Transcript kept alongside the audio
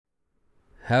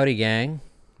Howdy, gang.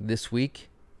 This week,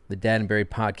 the Dad and Barry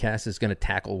podcast is going to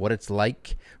tackle what it's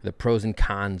like, the pros and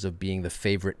cons of being the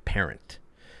favorite parent.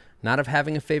 Not of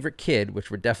having a favorite kid, which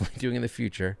we're definitely doing in the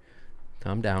future.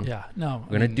 Calm down. Yeah, no.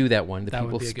 We're going to do that one. The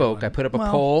people spoke. I put up a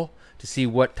Well, poll to see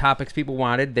what topics people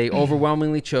wanted. They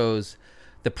overwhelmingly chose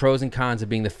the pros and cons of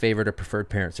being the favorite or preferred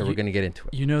parent. So we're going to get into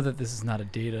it. You know that this is not a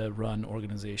data-run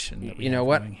organization. That we You know have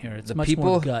what? going here. It's The much people,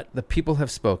 more gut. the people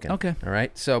have spoken. Okay. All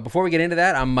right. So before we get into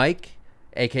that, I'm Mike,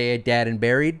 aka Dad and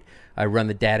Buried. I run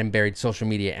the Dad and Buried social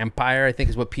media empire. I think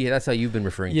is what that's how you've been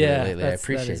referring to it lately. I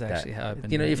appreciate that. Is that. actually how I've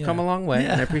been You've come a long way,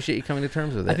 and I appreciate you coming to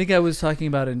terms with it. I think I was talking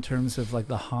about it in terms of like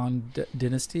the Han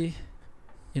dynasty.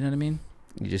 You know what I mean?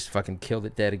 You just fucking killed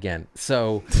it dead again.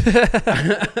 So,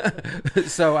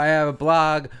 so I have a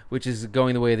blog, which is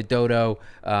going the way of the dodo.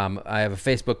 I have a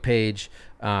Facebook page,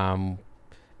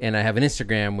 and I have an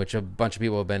Instagram, which a bunch of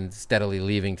people have been steadily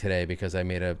leaving today because I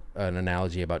made an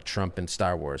analogy about Trump and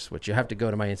Star Wars, which you have to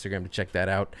go to my Instagram to check that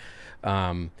out.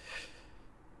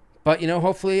 But,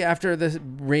 hopefully after the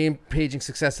rampaging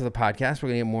success of the podcast, we're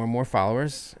going to get more and more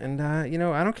followers. And, I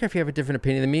don't care if you have a different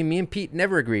opinion than me. Me and Pete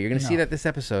never agree. You're going to see that this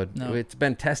episode. No. It's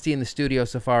been testy in the studio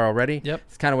so far already. Yep.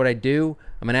 It's kind of what I do.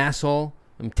 I'm an asshole.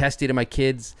 I'm testy to my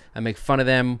kids. I make fun of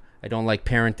them. I don't like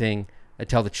parenting. I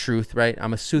tell the truth, right?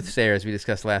 I'm a soothsayer, as we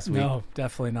discussed last week. No,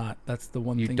 definitely not. That's the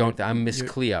one You thing. don't. I'm Miss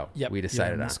Cleo. Yep, we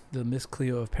decided on. The Miss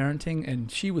Cleo of parenting,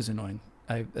 and she was annoying.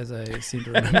 As I seem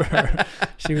to remember her.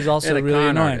 She was also and a really con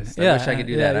annoying. artist. I wish I could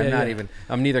do that. I'm not even.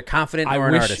 I'm neither confident nor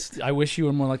an artist. I wish you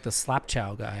were more like the Slap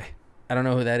Chow guy. I don't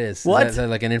know who that is. What? Is that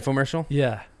like an infomercial?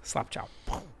 Yeah, Slap Chow.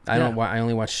 I don't. I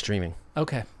only watch streaming.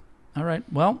 Okay, all right.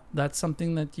 Well, that's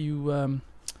something that you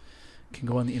can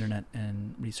go on the internet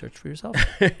and research for yourself.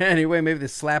 Anyway, maybe the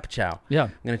Slap Chow. Yeah,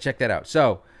 I'm gonna check that out.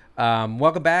 So,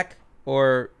 welcome back,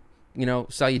 or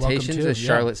salutations, as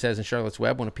Charlotte says in Charlotte's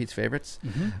Web, one of Pete's favorites.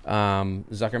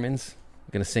 Mm-hmm. Zuckerman's.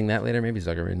 I'm gonna sing that later. Maybe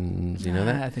Zuckerman's. You know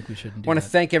that? I think we shouldn't. I want to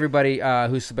thank everybody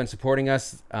who's been supporting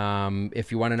us.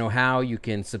 If you want to know how, you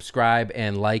can subscribe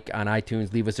and like on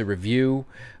iTunes. Leave us a review.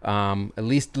 At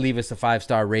least leave us a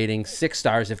 5-star rating. 6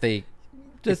 stars if they.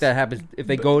 If that happens, if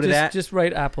they go to that, just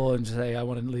write Apple and just say I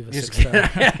want to leave a 6-star.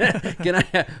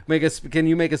 Can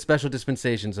you make a special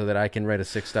dispensation so that I can write a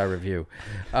 6-star review?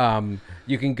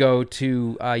 You can go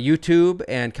to YouTube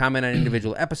and comment on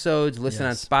individual episodes. Listen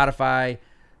on Spotify,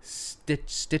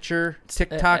 Stitcher,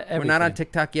 TikTok. We're not on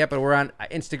TikTok yet, but we're on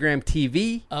Instagram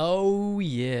TV. Oh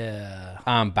yeah!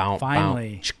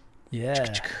 Finally.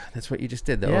 Yeah. That's what you just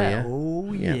did, though. Yeah.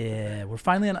 Oh, yeah. We're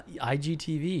finally on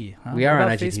IGTV. Huh? We are on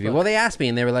IGTV. Facebook? Well, they asked me,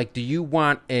 and they were like, do you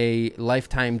want a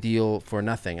lifetime deal for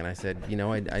nothing? And I said, I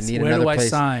need another place.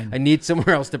 Sign? I need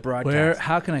somewhere else to broadcast.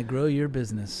 How can I grow your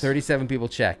business? 37 people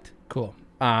checked. Cool.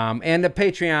 And a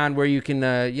Patreon where you can,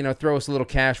 throw us a little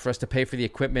cash for us to pay for the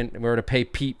equipment. We're to pay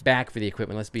Pete back for the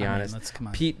equipment. Let's be honest. Come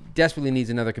on. Pete desperately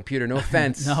needs another computer. No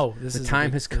offense. No, the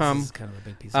time has come. This is kind of a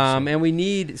big piece of shit. And we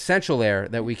need central air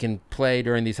that we can play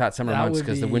during these hot summer months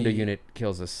because the window unit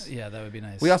kills us. Yeah, that would be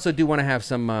nice. We also do want to have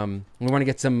some. We want to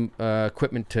get some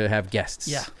equipment to have guests.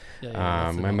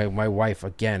 Yeah. My wife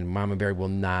again, Mama Barry, will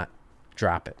not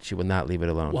drop it. She will not leave it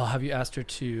alone. Well, have you asked her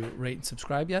to rate and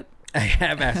subscribe yet? I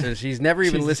have asked her. She's never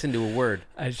even listened to a word.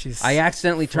 I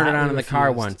accidentally turned it on in the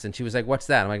car once, and she was like, "What's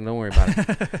that?" I'm like, "Don't worry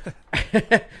about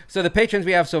it." So the patrons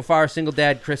we have so far: Single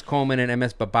Dad, Chris Coleman, and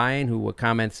MS Babayan, who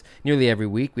comments nearly every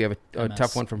week. We have a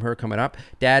tough one from her coming up.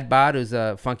 Dad Bod, who's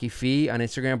a funky fee on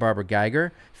Instagram. Barbara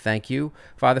Geiger, thank you.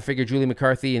 Father figure Julie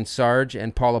McCarthy and Sarge,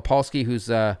 and Paula Polsky, who's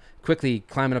quickly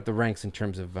climbing up the ranks in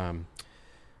terms of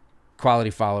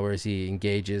quality followers. He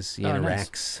engages, he interacts.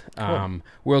 Nice. Cool.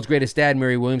 World's Greatest Dad,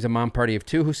 Mary Williams, a mom party of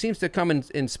 2, who seems to come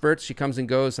in spurts. She comes and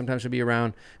goes. Sometimes she'll be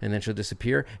around, and then she'll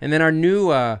disappear. And then our new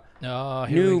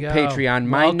Patreon,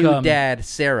 my new dad,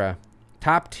 Sarah,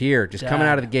 top tier, just coming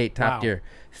out of the gate, top tier.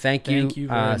 Thank you very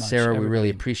much, Sarah. We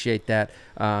really appreciate that.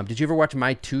 Did you ever watch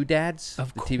My Two Dads, the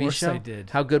TV show? I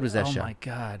did. How good was that show? Oh my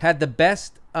god! Had the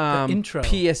best the intro.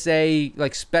 PSA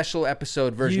like special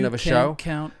episode version of a show. You can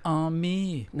count on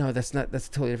me. No, that's not. That's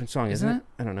a totally different song, isn't it?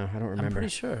 I don't know. I don't remember. I'm pretty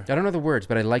sure. I don't know the words,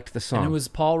 but I liked the song. And it was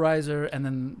Paul Reiser, and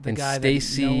then the guy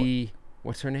Stacy.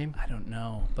 What's her name? I don't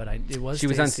know, but it was. She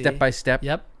was on Step by Step.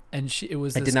 Yep. And it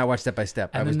was. I did not watch Step by Step.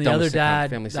 And I was then the other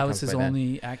dad. That was his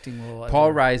only acting role.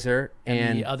 Paul Reiser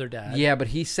and the other dad. Yeah, but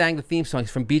he sang the theme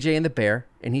songs from BJ and the Bear,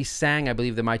 and he sang, I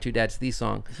believe, the My Two Dads theme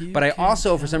song. But I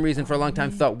also, for some reason, for a long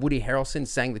time, thought Woody Harrelson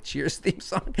sang the Cheers theme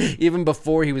song even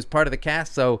before he was part of the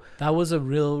cast. So that was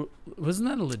wasn't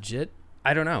that a legit?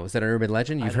 I don't know. Is that an urban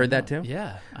legend? You've heard that too?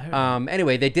 Yeah. I heard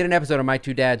anyway, they did an episode of My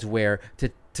Two Dads where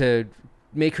to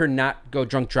make her not go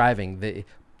drunk driving,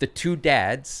 the two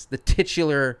dads, the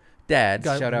titular dads,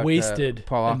 got shout out wasted to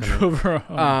Paul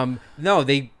Ackerman. No,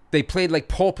 they played like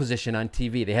pole position on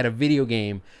TV. They had a video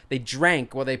game. They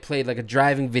drank while they played like a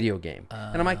driving video game.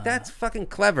 And I'm like, that's fucking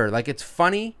clever. Like, it's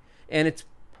funny, and it's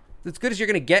as good as you're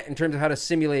going to get in terms of how to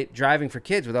simulate driving for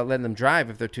kids without letting them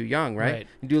drive if they're too young, right?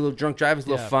 You do a little drunk driving, it's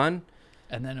a little fun.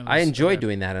 And then I enjoy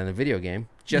doing that in a video game.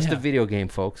 Just a video game,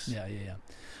 folks. Yeah.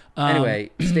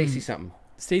 Anyway, Stacy something.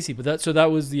 Stacy, but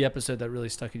that was the episode that really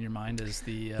stuck in your mind as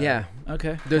the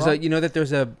Okay. There's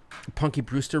there's a Punky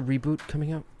Brewster reboot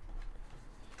coming out.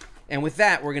 And with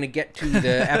that, we're going to get to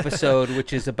the episode,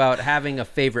 which is about having a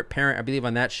favorite parent. I believe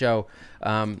on that show,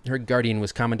 her guardian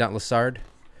was Commandant Lassard.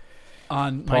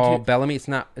 On Paul Bellamy. It's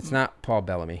not Paul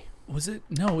Bellamy. Was it?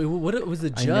 No, it was the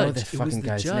judge. I know that fucking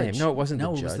guy's name. No, it wasn't the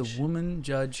judge. No, it was the woman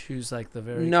judge who's like the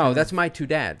very... No, that's My Two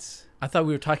Dads. I thought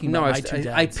we were talking about My Two Dads.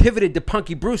 I pivoted to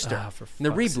Punky Brewster. For in the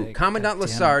reboot. Sake. Commandant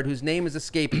Lassard, whose name is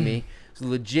escaping me, is a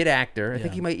legit actor. I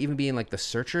think he might even be in like The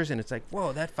Searchers, and it's like,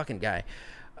 whoa, that fucking guy.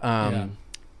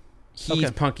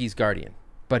 He's Punky's guardian,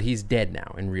 but he's dead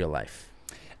now in real life.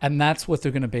 And that's what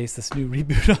they're going to base this new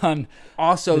reboot on.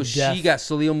 Also, she got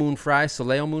Soleil Moon Frye.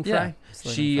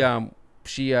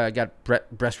 She got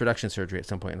breast reduction surgery at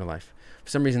some point in her life. For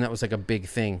some reason, that was like a big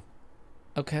thing.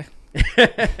 Okay.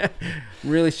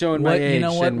 Really showing my age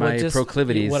and my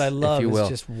proclivities, what I love if you will. Is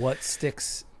just what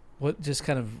sticks, what just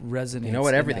kind of resonates. You know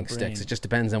what? Everything sticks. It just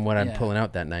depends on what I'm pulling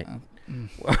out that night.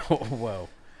 Whoa.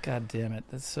 God damn it.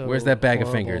 That's so Where's that bag horrible.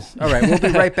 of fingers? All right, we'll be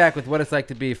right back with what it's like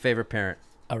to be a favorite parent.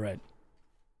 All right.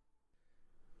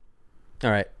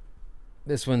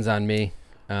 This one's on me.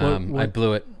 I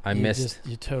blew it. I missed.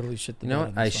 You totally shit the bed. You know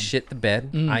what? I shit the bed.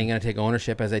 I'm going to take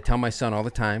ownership. As I tell my son all the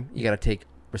time, you got to take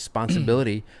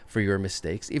responsibility for your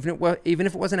mistakes. Even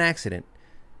if it was an accident,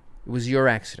 it was your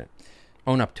accident.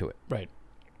 Own up to it. Right.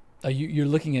 You're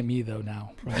looking at me, though,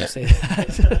 now, when you say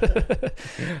that.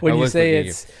 When you say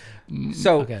it's...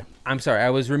 Okay. I'm sorry.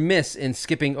 I was remiss in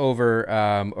skipping over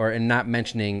or in not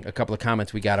mentioning a couple of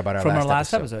comments we got about our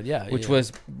last episode. Which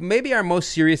was maybe our most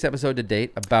serious episode to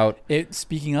date about...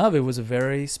 Speaking of, it was a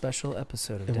very special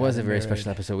episode. It was a very special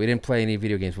episode. We didn't play any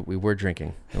video games, but we were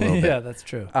drinking a little bit. Yeah, that's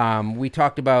true. We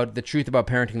talked about the truth about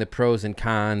parenting, the pros and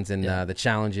cons, and the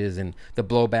challenges and the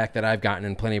blowback that I've gotten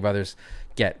and plenty of others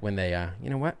get when they, you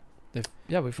know what? We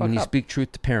fuck up. When you speak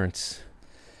truth to parents.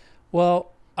 Well...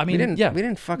 I mean, we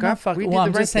didn't fuck up. We did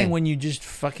I'm the just saying thing. When you just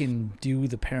fucking do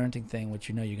the parenting thing, which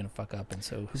you know you're going to fuck up, and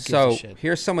so who gives a shit?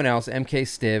 Here's someone else, MK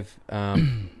Stiv.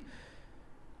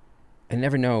 I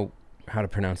never know how to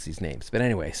pronounce these names. But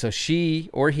anyway, so she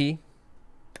or he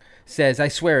says, I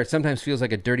swear it sometimes feels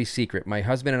like a dirty secret. My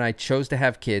husband and I chose to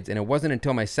have kids, and it wasn't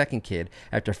until my second kid,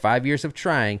 after 5 years of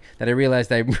trying, that I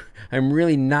realized I'm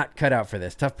really not cut out for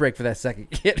this. Tough break for that second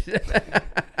kid.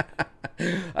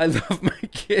 I love my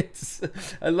kids.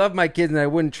 And I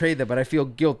wouldn't trade them, but I feel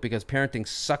guilt because parenting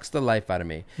sucks the life out of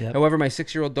me. Yep. However, my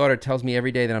 6-year-old daughter tells me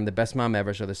every day that I'm the best mom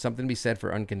ever, so there's something to be said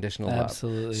for unconditional love.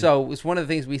 Absolutely. So it's one of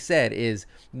the things we said is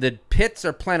the pits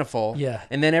are plentiful,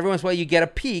 and then every once in a while you get a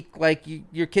peak, like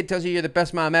your kid tells you you're the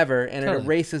best mom ever, and it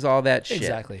erases all that shit.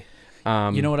 Exactly.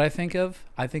 You know what I think of?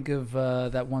 I think of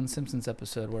that one Simpsons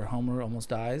episode where Homer almost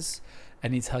dies,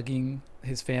 and he's hugging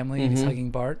his family, and he's hugging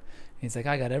Bart. He's like,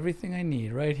 I got everything I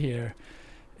need right here.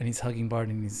 And he's hugging Bart,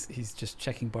 and he's just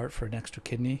checking Bart for an extra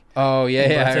kidney. Oh, yeah, I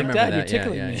like, remember Dad, that. You're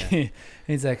tickling me. And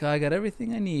he's like, I got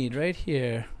everything I need right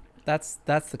here. That's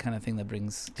the kind of thing that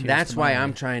brings tears. That's why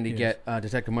I'm trying to get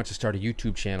Detective Munch to start a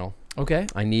YouTube channel. Okay.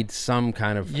 I need some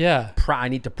kind of... I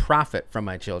need to profit from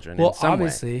my children in some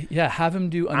obviously, way. Have him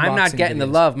do unboxing I'm not getting videos. the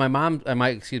love my mom... I'm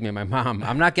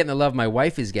not getting the love my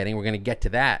wife is getting. We're going to get to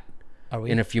that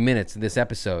in a few minutes in this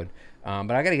episode.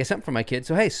 But I got to get something for my kids.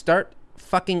 So, hey, start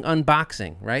fucking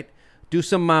unboxing, right? Do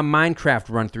some Minecraft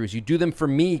run-throughs. You do them for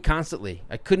me constantly.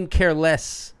 I couldn't care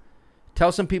less.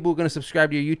 Tell some people who are going to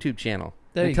subscribe to your YouTube channel.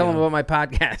 Tell them about my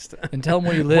podcast. And tell them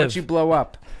where you live. Once you blow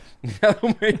up. Tell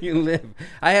them where you live.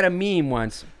 I had a meme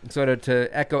once, sort of to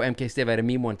echo MK Stiv. I had a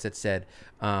meme once that said,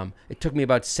 it took me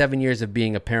about 7 years of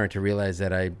being a parent to realize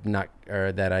that I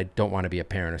don't want to be a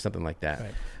parent or something like that.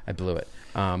 Right. I blew it.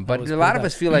 But a lot of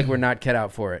us feel like we're not cut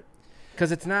out for it.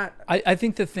 Because it's not. I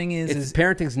think the thing is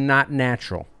parenting's not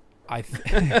natural.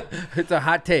 It's a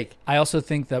hot take. I also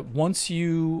think that once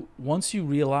you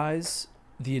realize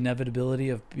the inevitability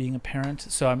of being a parent.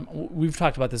 So we've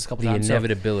talked about this a couple times. The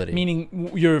inevitability. So,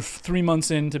 meaning you're 3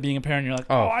 months into being a parent, you're like,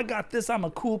 oh, I got this. I'm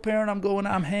a cool parent.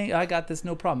 I got this,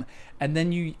 no problem. And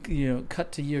then you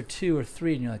cut to year 2 or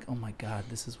 3 and you're like, oh my God,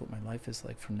 this is what my life is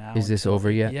like from now. Is this over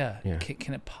yet? Yeah.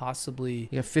 Can it possibly?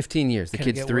 You have 15 years. The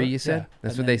kid's 3, you said? Yeah.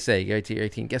 That's what they say. You're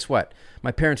 18. Guess what?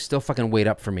 My parents still fucking wait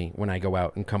up for me when I go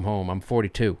out and come home. I'm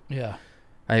 42. Yeah.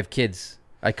 I have kids.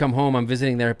 I come home. I'm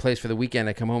visiting their place for the weekend.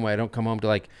 I come home. I don't come home to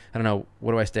I don't know.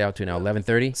 What do I stay out to now?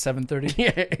 11:30? 7:30?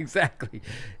 Yeah, exactly.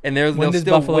 And they'll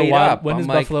still wait up. When does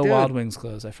Buffalo Wild Wings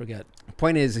close? I forget.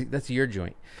 Point is, that's your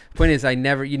joint. Point is,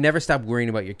 you never stop worrying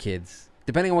about your kids.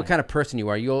 Depending on what kind of person you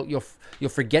are, you'll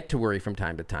forget to worry from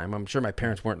time to time. I'm sure my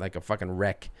parents weren't like a fucking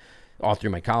wreck all through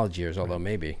my college years, although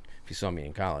maybe if you saw me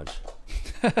in college.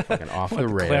 Fucking off the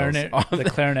rails. The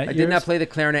clarinet I did not play the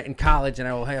clarinet in college, and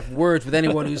I will have words with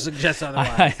anyone who suggests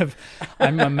otherwise.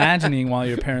 I'm imagining while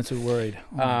your parents were worried.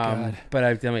 Oh my God. But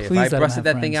I tell you, if I busted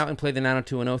that thing out and played the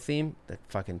 90210 theme, the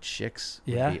fucking chicks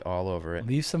would be all over it.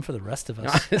 Leave some for the rest of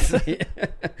us.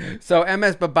 So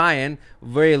MS Babayan,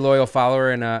 very loyal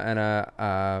follower and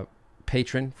a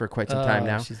patron for quite some time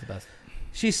now. She's the best.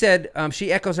 She said she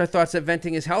echoes our thoughts that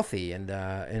venting is healthy and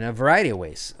in a variety of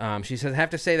ways. She says, I have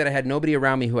to say that I had nobody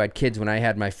around me who had kids when I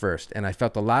had my first, and I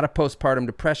felt a lot of postpartum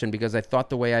depression because I thought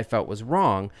the way I felt was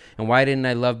wrong, and why didn't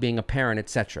I love being a parent,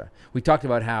 etc. We talked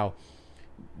about how,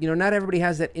 not everybody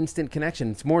has that instant connection.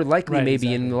 It's more likely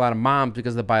in a lot of moms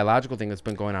because of the biological thing that's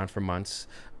been going on for months.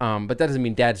 But that doesn't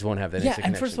mean dads won't have that instant connection. Yeah,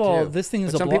 and first of all, this thing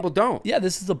is some people don't. Yeah,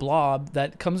 this is a blob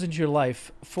that comes into your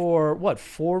life for,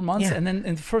 4 months? Yeah. And then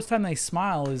the first time they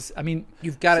smile is,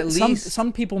 you've got at least...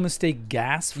 Some people mistake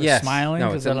gas for smiling.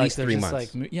 No, it's at least 3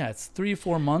 months. It's 3 or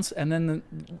 4 months. And then,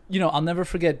 I'll never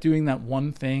forget doing that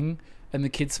one thing and the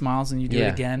kid smiles and you do it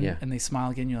again and they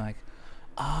smile again. You're like,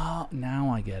 oh, now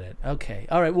I get it. Okay.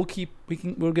 All right.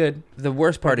 We're good. The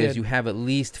worst part is you have at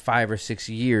least 5 or 6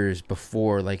 years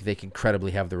before they can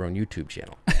credibly have their own YouTube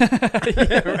channel.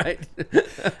 Right?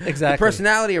 Exactly. The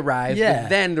personality arrives, but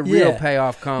then the real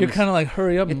payoff comes. You're kind of like,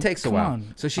 hurry up. It takes a while.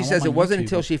 So she says it wasn't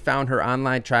until she found her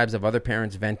online tribes of other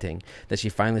parents venting that she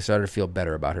finally started to feel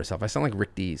better about herself. I sound like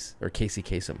Rick Dees or Casey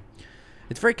Kasem.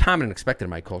 It's very common and expected in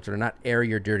my culture to not air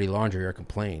your dirty laundry or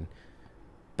complain.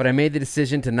 But I made the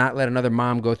decision to not let another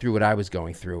mom go through what I was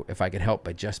going through if I could help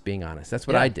by just being honest. That's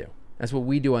what I do. That's what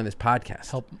we do on this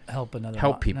podcast. Help another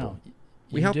help people. No,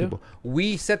 we help people.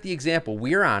 We set the example.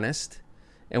 We're honest,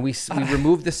 and we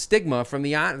remove the stigma from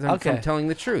from telling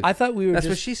the truth. I thought we were. That's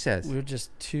what she says. We were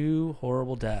just 2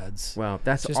 horrible dads. Well,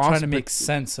 that's just awesome, trying to make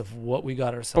sense of what we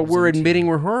got ourselves. But we're into. admitting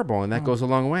we're horrible, and that goes a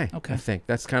long way. Okay, I think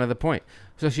that's kind of the point.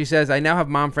 So she says, I now have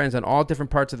mom friends on all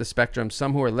different parts of the spectrum,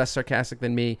 some who are less sarcastic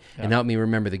than me and help me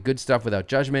remember the good stuff without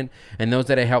judgment, and those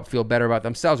that I help feel better about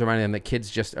themselves, reminding them that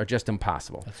kids are just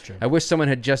impossible. That's true. I wish someone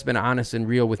had just been honest and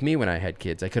real with me when I had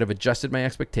kids. I could have adjusted my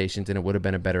expectations, and it would have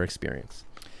been a better experience.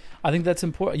 I think that's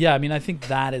important. Yeah, I think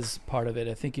that is part of it.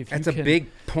 I think that's a big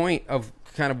point of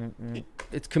kind of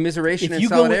it's commiseration and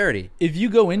solidarity. If you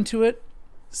go into it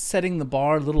setting the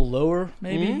bar a little lower,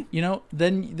 maybe,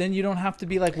 then you don't have to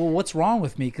be like, well, what's wrong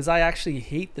with me? Because I actually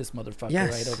hate this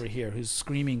motherfucker right over here who's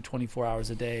screaming 24 hours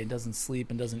a day and doesn't sleep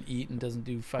and doesn't eat and doesn't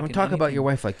do fucking Don't talk anything. About your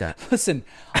wife like that. Listen,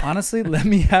 honestly, let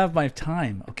me have my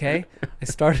time, okay? I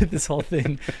started this whole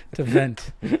thing to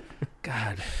vent.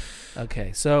 God.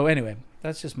 Okay, so anyway,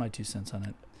 that's just my 2 cents on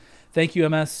it. Thank you,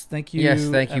 MS. Thank you. Yes,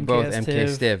 thank you both, MK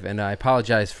Stiv. And I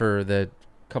apologize for the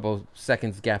couple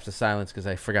seconds gaps of silence because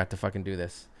I forgot to fucking do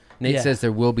this. Nate says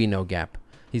there will be no gap.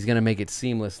 He's going to make it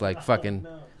seamless like fucking...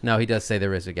 No, he does say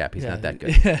there is a gap. He's not that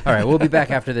good. All right, we'll be back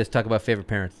after this. Talk about favorite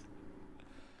parents.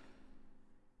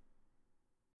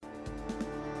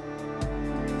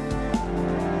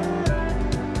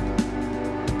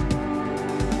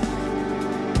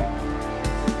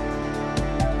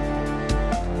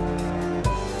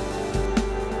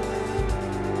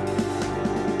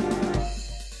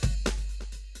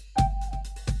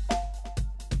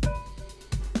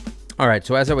 All right,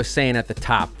 so as I was saying at the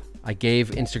top, I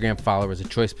gave Instagram followers a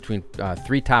choice between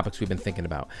 3 topics we've been thinking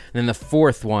about. And then the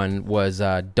 4th one was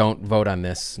don't vote on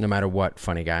this, no matter what,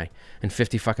 funny guy. And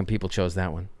 50 fucking people chose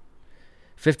that one.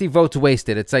 50 votes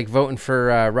wasted. It's like voting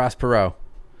for Ross Perot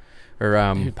or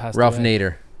Ralph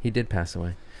Nader. He did pass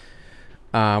away.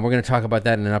 We're going to talk about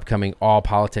that in an upcoming all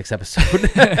politics episode.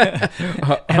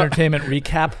 Entertainment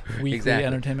recap, weekly exactly.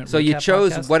 entertainment. So recap you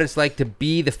chose podcast. what it's like to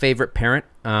be the favorite parent,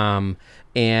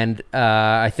 and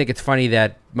I think it's funny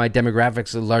that my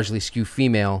demographics largely skew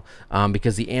female,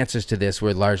 because the answers to this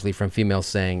were largely from females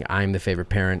saying I'm the favorite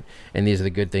parent, and these are the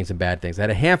good things and bad things. I had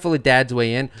a handful of dads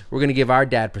weigh in. We're going to give our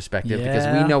dad perspective because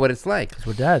we know what it's like. Because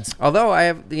we're dads. Although I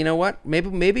have, you know what?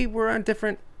 Maybe we're on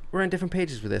different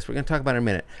pages with this. We're going to talk about it in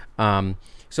a minute.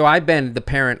 So I've been the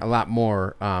parent a lot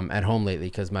more at home lately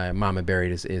because my mama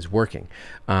buried is working.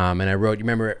 And I wrote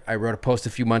a post a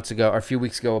few weeks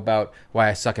ago about why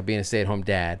I suck at being a stay-at-home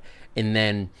dad. And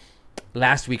then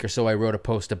last week or so I wrote a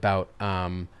post about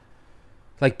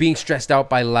like being stressed out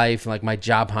by life, like my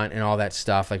job hunt and all that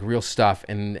stuff, like real stuff,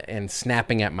 and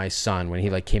snapping at my son when he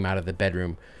like came out of the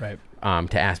bedroom. Right.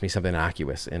 To ask me something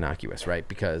innocuous, right?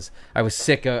 Because I was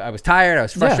sick, I was tired, I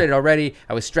was frustrated already,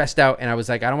 I was stressed out, and I was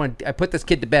like, I put this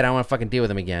kid to bed, I don't want to fucking deal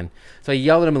with him again. So I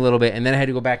yelled at him a little bit, and then I had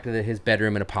to go back to his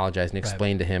bedroom and apologize and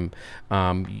explain to him,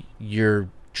 you're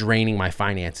draining my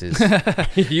finances.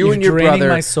 You and your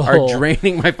brother are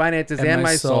draining my finances and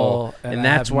my soul, and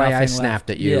that's why I snapped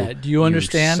at you. Yeah, do you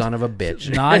understand? You son of a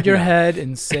bitch. Nod your head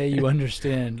and say you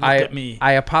understand. Look at me.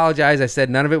 I apologize. I said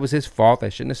none of it was his fault. I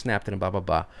shouldn't have snapped at him, blah, blah,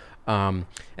 blah. And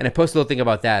I posted a little thing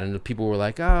about that, and people were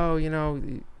like, oh, you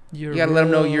gotta let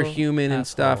them know you're human and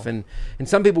stuff. And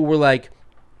some people were like,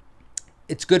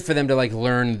 it's good for them to like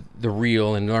learn the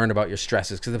real and learn about your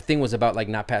stresses, because the thing was about like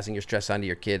not passing your stress on to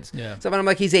your kids. Yeah. So I'm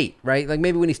like, he's 8, right? Like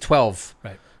maybe when he's 12,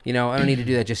 right? I don't need to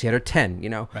do that just yet, or 10,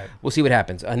 Right. We'll see what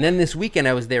happens. And then this weekend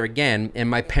I was there again, and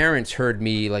my parents heard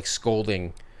me like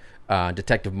scolding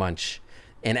Detective Munch.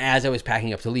 And as I was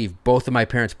packing up to leave, both of my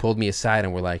parents pulled me aside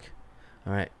and were like,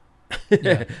 all right,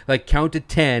 like count to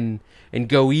 10 and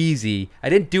go easy. I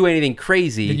didn't do anything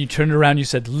crazy. Then you turned around, you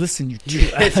said, listen, you two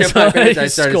assholes. I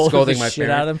started scolding my shit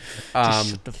parents. Out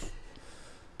of them.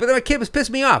 But my kid was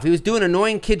pissing me off. He was doing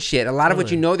annoying kid shit. A lot of what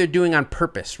they're doing on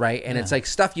purpose, right? And it's like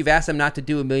stuff you've asked them not to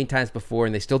do a million times before,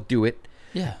 and they still do it.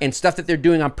 Yeah. And stuff that they're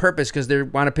doing on purpose because they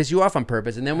want to piss you off on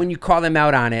purpose. And then when you call them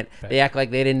out on it, they act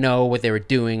like they didn't know what they were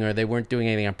doing, or they weren't doing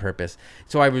anything on purpose.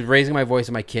 So I was raising my voice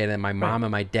at my kid, and my mom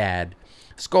and my dad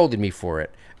scolded me for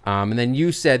it. And then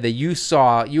you said that you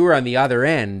were on the other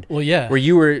end. Well, yeah. Where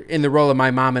you were in the role of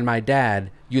my mom and my dad.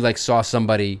 You like saw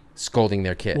somebody scolding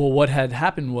their kid. Well, what had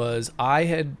happened was I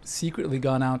had secretly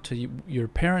gone out to your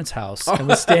parents' house and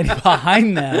was standing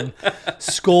behind them,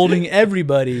 scolding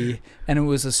everybody. And it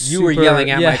was a super... You were yelling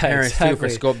at my parents too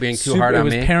for being too hard on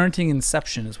me. It was parenting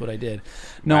inception is what I did.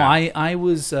 No, wow. I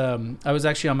was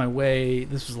actually on my way.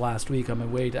 This was last week, on my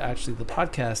way to actually the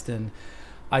podcast, and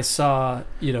I saw,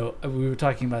 we were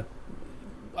talking about,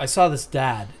 I saw this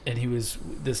dad, and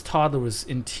this toddler was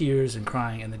in tears and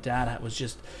crying, and the dad was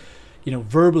just,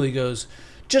 verbally goes,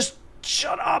 just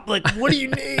shut up, like, what do you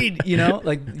need?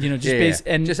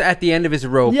 And just at the end of his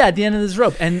rope. Yeah, at the end of his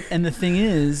rope. And the thing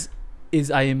is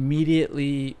I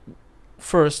immediately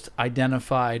first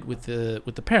identified with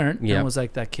the parent and was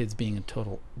like, that kid's being a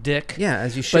total dick. Yeah,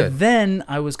 as you should. But then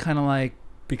I was kind of like,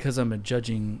 because I'm a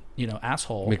judging,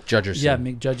 asshole. McJudgerson. Yeah,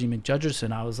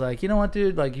 McJudgerson. I was like, you know what,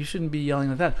 dude? Like, you shouldn't be yelling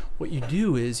like that. What you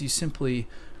do is you simply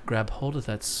grab hold of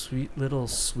that sweet little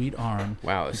sweet arm.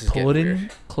 Wow, this is pull it in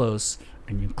weird. Close,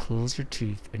 and you close your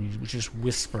teeth, and you just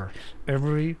whisper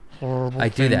every horrible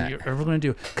thing that. you're ever going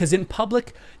to do. Because in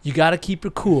public, you got to keep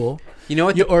it cool. You know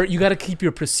what? Or you got to keep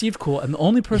your perceived cool. And the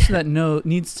only person that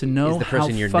needs to know is the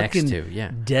person you're fucking next to.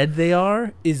 Yeah. Dead they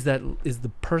are is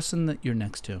the person that you're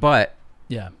next to. But...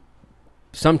 yeah.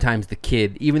 Sometimes the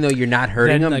kid, even though you're not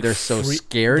hurting them, they're so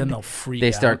scared, then they'll freak they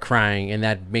out. Start crying, and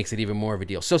that makes it even more of a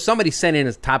deal. So somebody sent in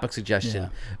a topic suggestion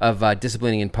of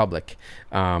disciplining in public,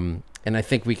 and I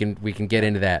think we can get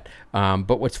into that.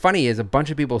 But what's funny is a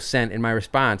bunch of people sent in my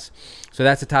response. So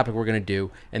that's the topic we're going to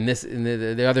do, and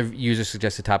the other user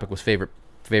suggested topic was favorite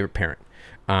parent.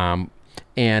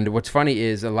 And what's funny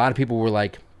is a lot of people were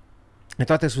like, I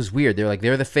thought this was weird. They're like,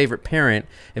 they're the favorite parent.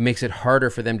 It makes it harder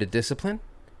for them to discipline.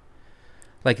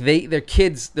 Like their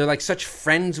kids, they're like such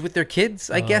friends with their kids,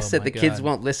 I guess, that the kids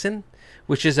won't listen,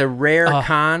 which is a rare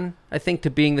con, I think, to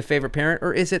being the favorite parent.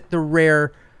 Or is it the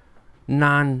rare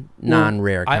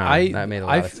non-rare con? That made a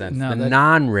lot of sense. No, the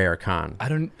non-rare con. I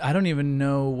don't even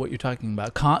know what you're talking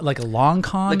about. Con, like a long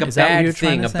con? Like a is bad that what you're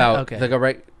thing about okay. like a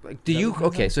right. Like, do you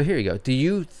okay? So here you go. Do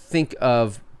you think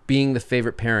of being the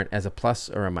favorite parent as a plus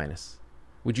or a minus?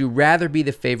 Would you rather be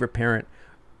the favorite parent,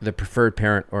 the preferred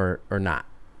parent, or not?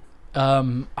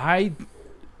 I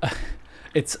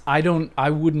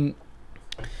wouldn't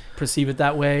perceive it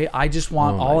that way. I just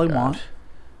want, all I want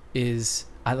is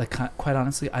I like, quite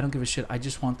honestly, I don't give a shit. I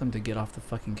just want them to get off the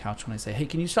fucking couch when I say, "Hey,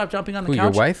 can you stop jumping on the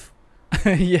couch?" Your wife?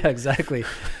 Yeah, exactly.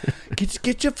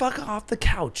 get your fuck off the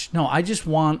couch. No, I just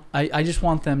want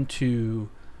them to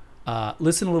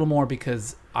listen a little more,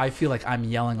 because I feel like I'm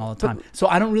yelling all the time. So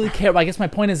I don't really care. I guess my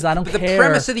point is I don't care. The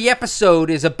premise of the episode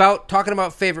is about talking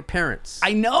about favorite parents.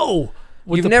 I know.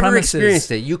 You've never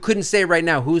experienced it. You couldn't say right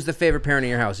now who's the favorite parent in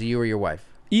your house, you or your wife?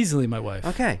 Easily my wife.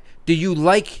 Okay. Do you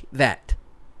like that?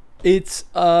 It's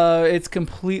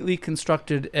completely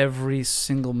constructed every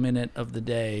single minute of the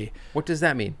day. What does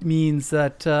that mean? Means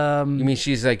that you mean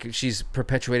she's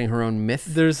perpetuating her own myth?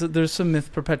 There's some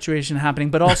myth perpetuation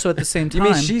happening, but also at the same time.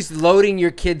 You mean she's loading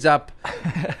your kids up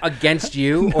against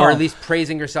you, No. or at least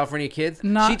praising herself for your kids?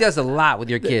 She does a lot with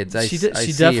your kids. She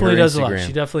definitely does a lot.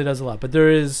 She definitely does a lot. But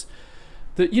there is,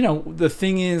 the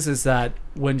thing is that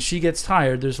when she gets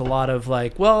tired, there's a lot of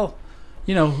like, well,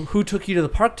 who took you to the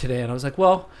park today? And I was like,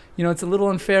 well, it's a little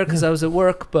unfair because I was at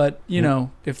work, but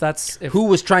if who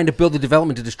was trying to build a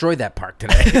development to destroy that park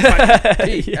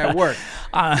today? At work.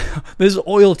 These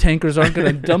oil tankers aren't going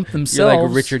to dump themselves. You're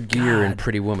like Richard Gere in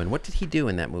Pretty Woman. What did he do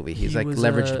in that movie? He's like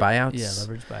leveraged buyouts. Yeah,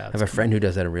 leveraged buyouts. I have a friend who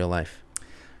does that in real life.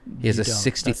 He has a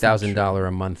 $60,000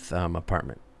 a month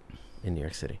apartment in New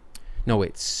York City. No,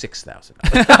 wait,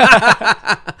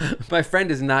 $6,000. My friend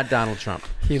is not Donald Trump.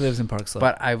 He lives in Park Slope.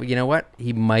 But you know what?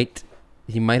 He might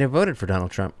have voted for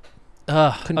Donald Trump.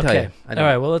 Couldn't tell you. All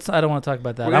right. Well, I don't want to talk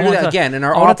about that. We're gonna do that again in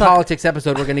our all politics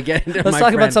episode. We're going to get into. Let's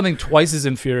talk about something twice as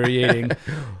infuriating: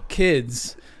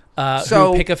 kids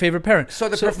who pick a favorite parent. So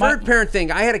the preferred parent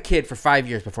thing. I had a kid for 5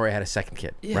 years before I had a second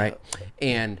kid, right?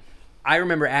 And I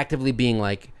remember actively being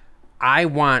like, I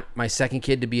want my second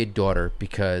kid to be a daughter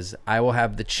because I will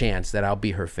have the chance that I'll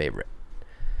be her favorite.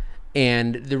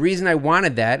 And the reason I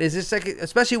wanted that is just like,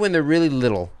 especially when they're really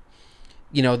little.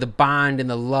 The bond and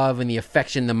the love and the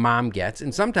affection the mom gets.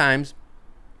 And sometimes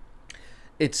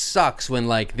it sucks when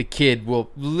like the kid will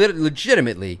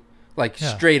legitimately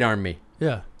straight arm me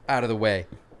out of the way,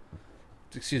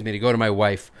 to go to my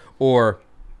wife, or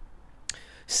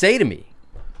say to me,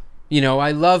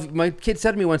 my kid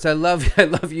said to me once, I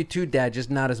love you too, Dad, just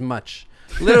not as much.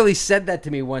 Literally said that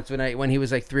to me once when he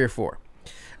was like 3 or 4.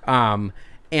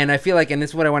 And I feel like, and this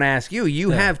is what I want to ask you.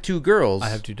 You have 2 girls. I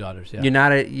have 2 daughters. Yeah.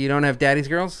 You don't have daddy's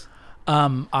girls?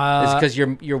 It's because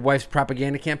your wife's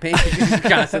propaganda campaign. She's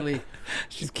constantly.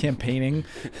 She's campaigning.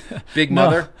 Big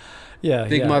mother. Yeah.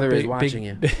 Big mother is watching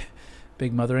you.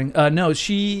 Big mothering. No,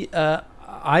 she.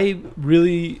 I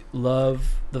really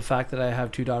love the fact that I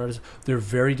have 2 daughters. They're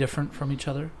very different from each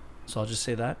other. So I'll just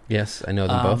say that. Yes, I know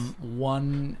them both.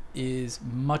 One is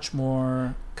much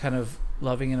more kind of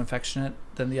loving and affectionate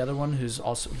than the other one, who's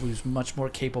much more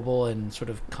capable and sort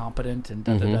of competent and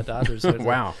There's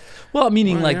wow. Well,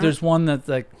 meaning there's one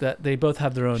that they both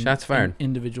have their own shots fired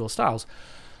individual styles.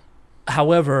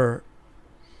 However,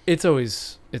 it's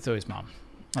always mom.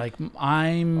 Like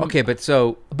I'm okay, but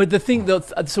the thing though,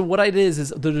 so what I did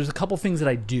is there's a couple things that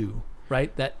I do.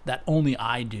 Right, that only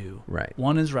I do. Right.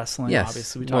 One is wrestling. Yes.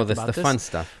 Obviously, we talked about that's the fun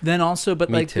stuff. Then also, but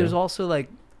there's also like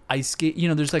ice skate.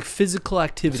 There's like physical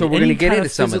activity. So we're going to get into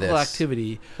some of this. Physical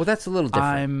activity. Well, that's a little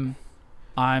different.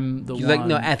 I'm the one.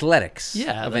 Like athletics.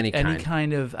 Yeah, of any kind. Any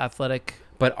kind of athletic.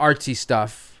 But artsy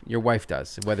stuff, your wife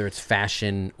does, whether it's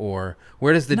fashion or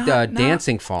where does the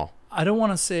dancing fall? I don't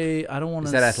want to say. I don't want to.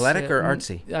 Is that athletic or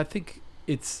artsy? I think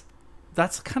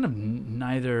that's kind of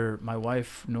neither my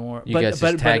wife nor you guys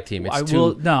just tag team.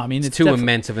 It's too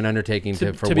immense of an undertaking for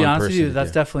one person. To be honest with you,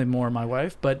 that's definitely more my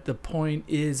wife. But the point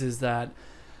is that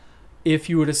if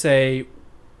you were to say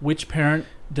which parent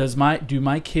do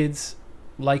my kids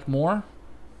like more,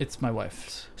 it's my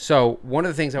wife's. So one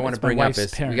of the things I want to bring up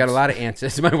is we got a lot of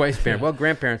answers. It's my wife's parents. Well,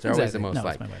 grandparents are always the most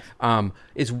liked.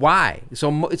 Is why.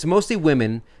 So it's mostly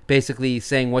women basically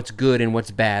saying what's good and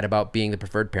what's bad about being the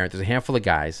preferred parent. There's a handful of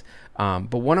guys.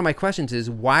 But one of my questions is,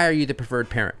 why are you the preferred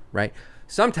parent, right?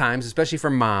 Sometimes, especially for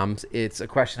moms, it's a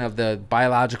question of the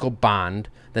biological bond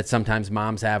that sometimes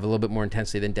moms have a little bit more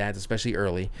intensely than dads, especially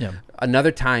early. Yeah.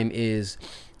 Another time is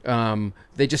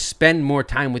they just spend more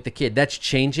time with the kid. That's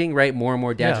changing, right? More and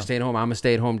more dads are staying home. I'm a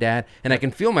stay-at-home dad, and I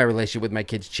can feel my relationship with my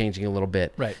kids changing a little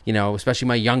bit. Right. Especially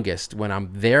my youngest, when I'm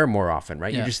there more often,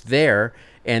 right? Yeah. You're just there,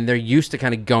 and they're used to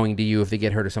kind of going to you if they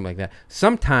get hurt or something like that.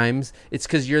 Sometimes it's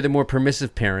because you're the more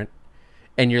permissive parent,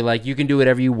 and you're like, you can do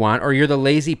whatever you want, or you're the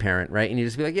lazy parent, right? And you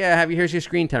just be like, yeah, here's your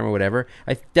screen time or whatever.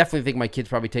 I definitely think my kids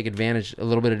probably take a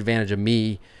little bit of advantage of me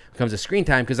when it comes to screen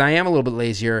time, because I am a little bit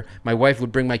lazier. My wife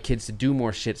would bring my kids to do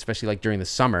more shit, especially like during the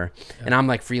summer, and I'm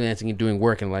like freelancing and doing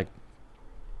work and like,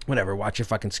 whatever, watch your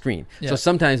fucking screen. So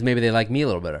sometimes maybe they like me a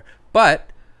little better. But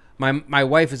my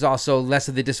wife is also less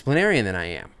of the disciplinarian than I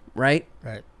am, right?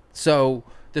 Right. So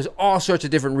there's all sorts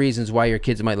of different reasons why your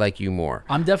kids might like you more.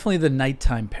 I'm definitely the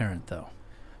nighttime parent, though.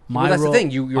 Well, that's the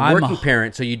thing. You're working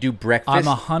parent, so you do breakfast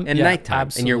and nighttime,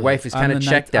 absolutely. and your wife is kind of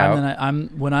checked out.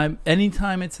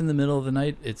 Anytime it's in the middle of the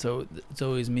night, it's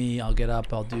always me. I'll get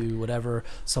up. I'll do whatever.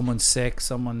 Someone's sick.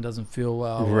 Someone doesn't feel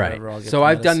well. Right. Whatever, I'll get so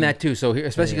I've done that too. So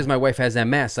especially because my wife has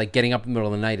MS, like getting up in the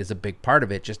middle of the night is a big part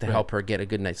of it, just to help her get a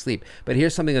good night's sleep. But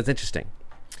here's something that's interesting.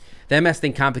 The MS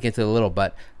thing complicates it a little,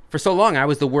 but for so long I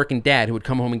was the working dad who would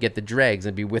come home and get the dregs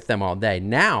and be with them all day.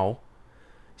 Now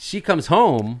she comes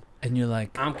home. And you're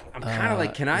like, I'm kind of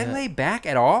like, can I lay back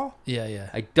at all?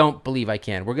 Yeah. I don't believe I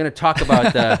can. We're going to talk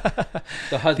about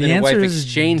the husband and wife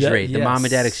exchange rate, the mom and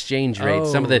dad exchange rate,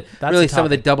 some of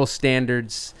the double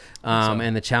standards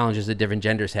and the challenges that different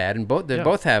genders had, and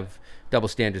both have double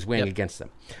standards weighing against them.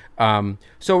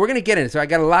 So we're going to get into it. So I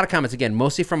got a lot of comments, again,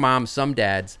 mostly from moms, some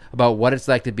dads, about what it's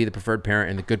like to be the preferred parent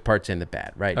and the good parts and the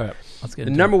bad, right? All right, let's get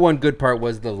into it. The number one good part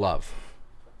was the love.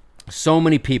 So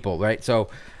many people, right? So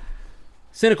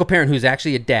cynical parent who's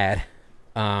actually a dad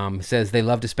says they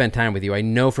love to spend time with you. I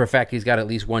know for a fact he's got at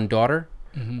least one daughter.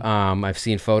 Mm-hmm. I've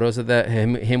seen photos of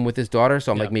him with his daughter,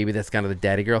 so I'm like, maybe that's kind of the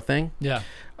daddy girl thing. Yeah.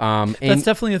 That's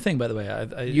definitely a thing, by the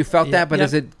way. You felt that, but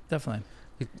is it definitely?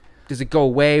 Does it go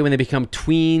away when they become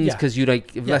tweens because you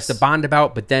like less to bond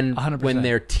about? But then 100%. When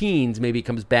they're teens, maybe it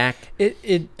comes back. It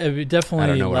definitely. I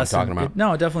don't know what I'm talking about.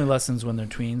 No, it definitely lessens when they're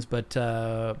tweens. But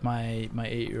my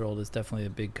 8-year-old is definitely a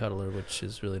big cuddler, which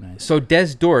is really nice. So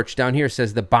Des Dorch down here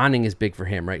says the bonding is big for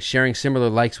him, right? Sharing similar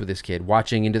likes with his kid,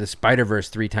 watching Into the Spider-Verse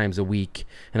 3 times a week.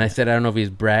 And I said I don't know if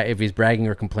he's bragging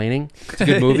or complaining. It's a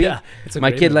good movie.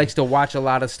 My kid likes to watch a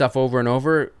lot of stuff over and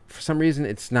over. For some reason,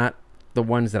 it's not the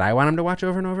ones that I want him to watch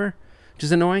over and over, which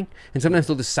is annoying. And sometimes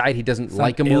he'll decide he doesn't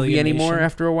like a movie anymore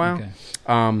after a while. Okay.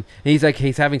 And he's like,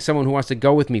 he's having someone who wants to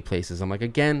go with me places. I'm like,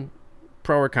 again,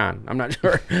 pro or con? I'm not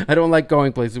sure. I don't like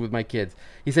going places with my kids.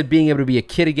 He said being able to be a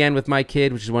kid again with my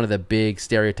kid, which is one of the big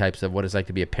stereotypes of what it's like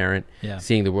to be a parent,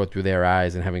 seeing the world through their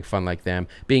eyes and having fun like them.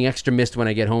 Being extra missed when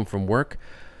I get home from work.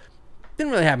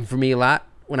 Didn't really happen for me a lot.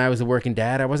 When I was a working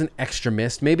dad, I wasn't extra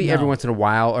missed. Maybe every once in a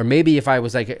while, or maybe if I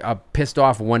was like pissed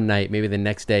off one night, maybe the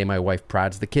next day my wife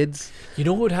prods the kids. You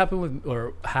know what would happen with,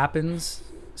 or happens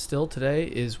still today,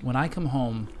 is when I come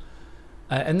home,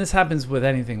 and this happens with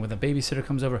anything, when a babysitter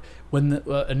comes over, when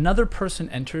another person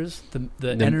enters, the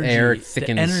energy, air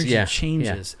thickens, the energy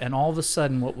changes, and all of a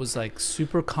sudden, what was like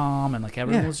super calm and like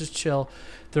everyone was just chill,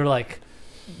 they're like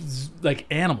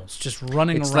animals just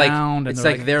running around. It's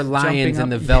like they're lions in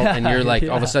the veldt, and you're like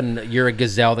all of a sudden you're a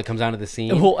gazelle that comes onto the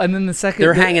scene. Well, and then the second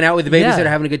they're hanging out with the babysitter,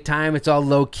 having a good time. It's all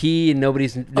low key, and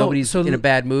nobody's in a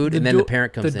bad mood. And then the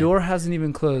parent comes in. The door hasn't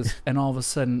even closed, and all of a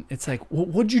sudden it's like,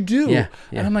 what'd you do?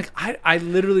 And I'm like, I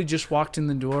literally just walked in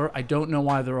the door. I don't know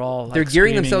why they're all. Like, they're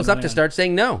gearing themselves up to start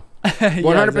saying no.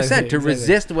 100% to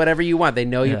resist whatever you want. They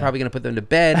know you're probably going to put them to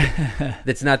bed.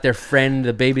 That's not their friend,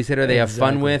 the babysitter they have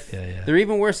fun with. They're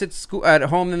even worse at school, at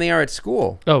home, than they are at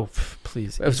school. Oh,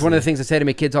 please! It's one of the things I say to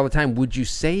my kids all the time. Would you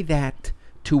say that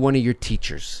to one of your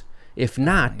teachers? If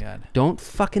not, don't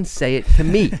fucking say it to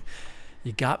me.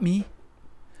 You got me.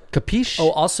 Capiche?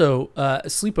 Oh, also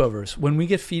sleepovers. When we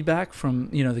get feedback from,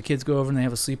 the kids go over and they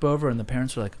have a sleepover, and the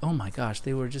parents are like, "Oh my gosh,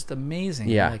 they were just amazing."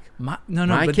 Yeah. Like, my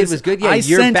kid was good. Yeah,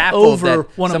 you're baffled over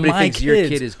that one somebody of my thinks kids. Your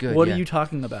kid is good. What are you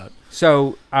talking about?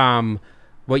 So,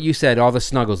 what you said, all the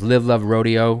snuggles, Live Love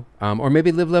Rodeo, or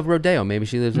maybe Live Love Rodeo. Maybe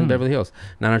she lives in Beverly Hills.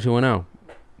 90210.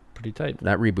 Pretty tight.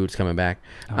 That reboot's coming back.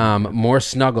 More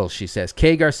snuggles, she says.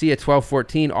 Kay Garcia,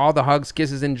 1214. All the hugs,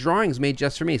 kisses, and drawings made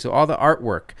just for me. So all the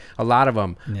artwork, a lot of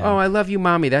them. Yeah. Oh, I love you,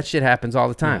 mommy. That shit happens all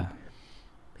the time.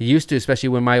 It used to, especially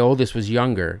when my oldest was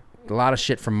younger. A lot of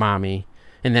shit from mommy.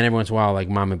 And then every once in a while, like,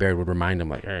 Mom and Barry would remind him,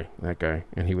 like, hey, that guy.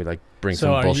 And he would, like, bring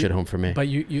some bullshit home for me. But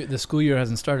the school year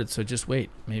hasn't started, so just wait.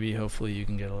 Maybe, hopefully, you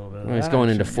can get a little bit of that. He's going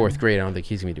into 4th grade. I don't think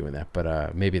he's going to be doing that.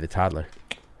 But maybe the toddler.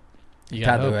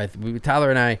 Tyler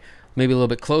and I maybe a little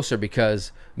bit closer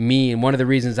because and one of the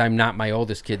reasons I'm not my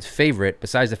oldest kid's favorite,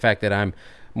 besides the fact that I'm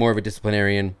more of a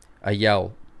disciplinarian, I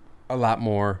yell a lot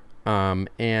more, and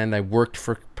I worked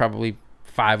for probably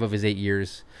 5 of his 8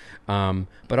 years,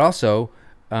 but also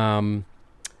I'm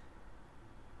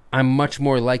much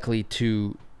more likely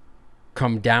to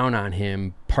come down on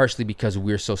him partially because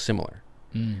we're so similar.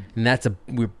 And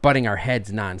we're butting our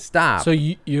heads nonstop. So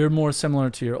you're more similar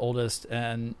to your oldest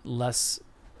and less.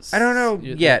 I don't know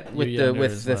yet with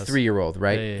the 3-year-old,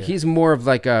 right? Yeah. He's more of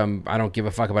like I don't give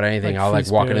a fuck about anything. Like I'll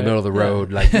like walk in the middle of the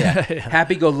road, like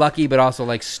happy go lucky, but also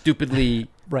like stupidly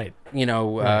right.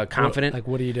 Confident. Like,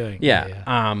 what are you doing?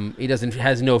 Yeah. He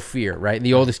has no fear, right?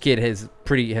 The oldest kid has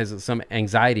some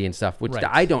anxiety and stuff, which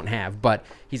I don't have, but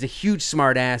he's a huge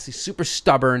smart ass. He's super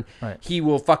stubborn. Right. He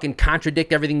will fucking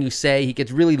contradict everything you say. He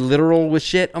gets really literal with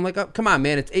shit. I'm like, oh, come on,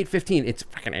 man. It's 8:15. It's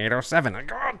fucking 8:07. Like,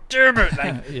 God damn it.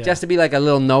 Like, just to be like a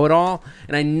little know-it-all.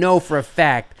 And I know for a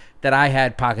fact that I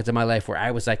had pockets of my life where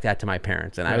I was like that to my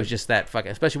parents, and I was just that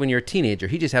fucking, especially when you're a teenager.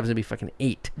 He just happens to be fucking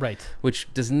 8. Right.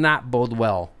 Which does not bode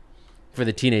well for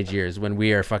the teenage years when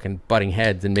we are fucking butting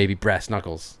heads and maybe brass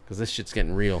knuckles, because this shit's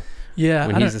getting real. Yeah.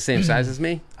 When he's the same size as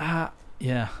me.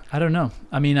 Yeah, I don't know.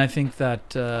 I mean, I think that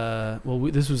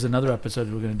this was another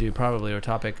episode we're going to do. Probably our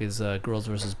topic is girls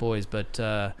versus boys, but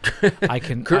I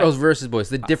can girls versus boys.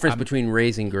 The difference between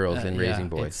raising girls and raising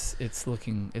boys. It's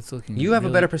looking. You have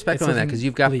a better perspective on that because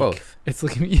you've got bleak. both. It's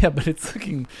looking, but it's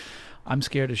looking. I'm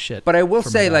scared as shit. But I will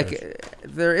say, like,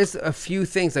 there is a few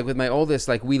things, like with my oldest,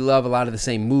 like, we love a lot of the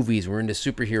same movies. We're into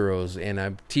superheroes, and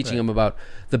I'm teaching him about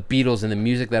the Beatles and the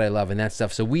music that I love and that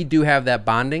stuff. So we do have that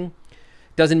bonding.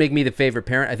 Doesn't make me the favorite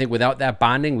parent. I think without that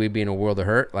bonding, we'd be in a world of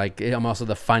hurt. Like, I'm also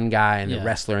the fun guy and the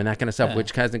wrestler and that kind of stuff,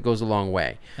 which kind of goes a long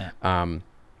way. Yeah.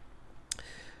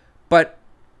 But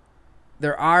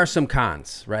there are some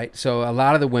cons, right? So a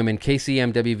lot of the women,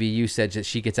 KCMWVU said that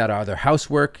she gets out of their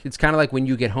housework. It's kind of like when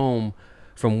you get home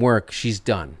from work, she's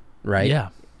done, right? Yeah.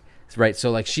 Right. So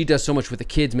like she does so much with the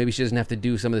kids, maybe she doesn't have to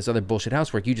do some of this other bullshit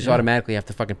housework. You just automatically have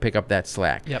to fucking pick up that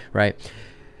slack. Yep. Right.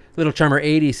 Little Charmer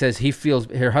 80 says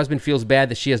her husband feels bad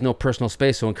that she has no personal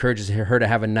space, so encourages her to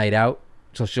have a night out.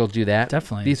 So she'll do that.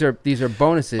 Definitely. These are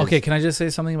bonuses. Okay, can I just say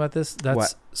something about this?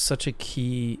 That's such a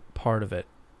key part of it.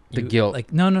 The guilt.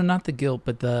 Like no, not the guilt,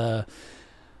 but the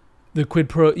quid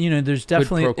pro. There's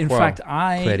definitely. In fact,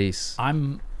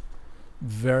 I'm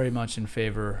very much in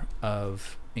favor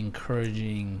of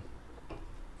encouraging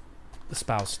the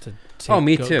spouse to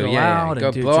me too. Go out go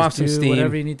and blow off some steam.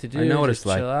 Whatever you need to do. I know what it's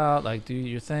like. Chill out, like do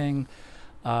your thing.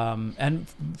 And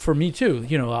for me too,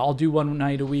 I'll do one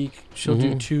night a week. She'll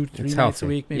do 2-3 nights a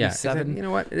week, maybe 7. You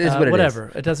know what? It is what it is.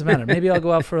 Whatever. It doesn't matter. Maybe I'll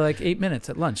go out for like 8 minutes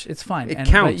at lunch. It's fine. It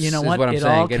counts. But you know what? I'm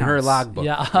saying. In her logbook.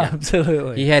 Yeah,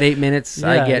 absolutely. He had 8 minutes.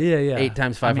 I get 8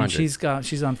 times 500. I mean,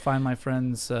 she's on Find My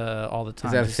Friends all the time.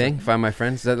 Is that a thing? Find My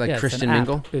Friends? Is that like Christian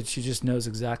Mingle? She just knows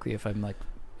exactly if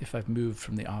I've moved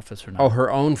from the office or not. Oh,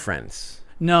 her own friends.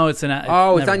 No, it's an. It's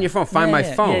on your phone. Find My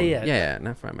Phone. Yeah,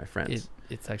 not Find My Friends.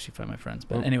 It's actually Find My Friends,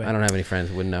 but anyway. I don't have any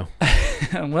friends. Wouldn't know.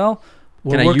 Well,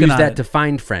 can I use that to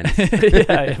find friends?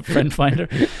 Friend finder.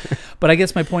 But I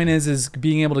guess my point is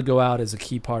being able to go out is a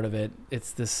key part of it.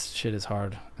 This shit is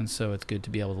hard, and so it's good to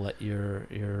be able to let your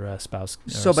spouse.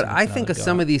 But I think of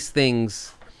some of these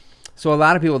things. So a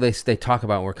lot of people they talk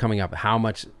about when we're coming up how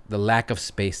much the lack of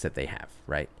space that they have,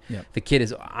 right? Yep. The kid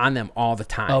is on them all the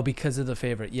time. Oh, because of the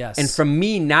favorite, yes. And from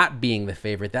me not being the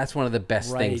favorite, that's one of the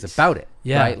best things about it.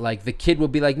 Yeah. Right? Like the kid will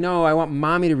be like, no, I want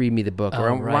mommy to read me the book, or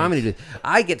I want mommy to do.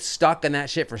 I get stuck on that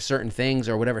shit for certain things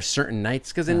or whatever, certain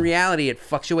nights, because in reality it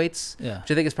fluctuates. Yeah.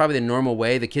 Which I think is probably the normal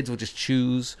way. The kids will just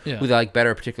choose who they like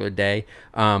better a particular day.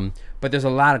 But there's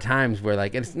a lot of times where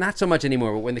like, and it's not so much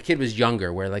anymore, but when the kid was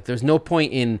younger, where like there's no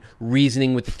point in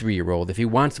reasoning with the 3-year-old. If he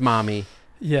wants mommy,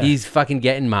 he's fucking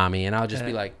getting mommy, and I'll just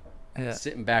be like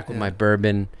sitting back with my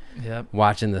bourbon,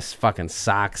 watching this fucking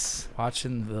Sox,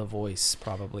 watching The Voice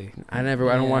probably. I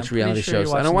don't watch reality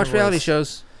shows. I don't watch reality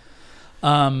shows.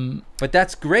 But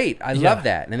that's great. I love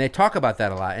that, and they talk about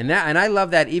that a lot, and I love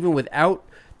that even without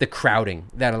the crowding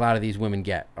that a lot of these women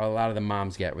get, or a lot of the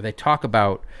moms get, where they talk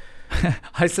about.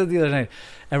 I said the other night,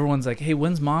 everyone's like, "Hey,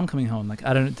 when's mom coming home?" Like,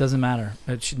 it doesn't matter.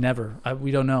 She never.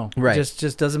 We don't know. Right.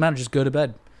 Just doesn't matter. Just go to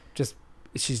bed.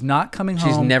 She's not coming home.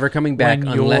 She's never coming back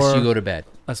unless you go to bed.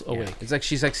 Wait. It's like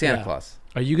she's like Santa Claus.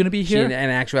 Are you going to be here? In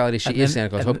actuality, she is Santa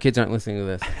Claus. Hope kids aren't listening to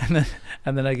this.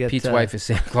 And then I get Pete's wife is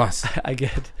Santa Claus. I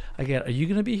get. Are you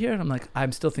going to be here? And I'm like,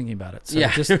 I'm still thinking about it.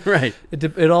 So right.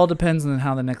 It all depends on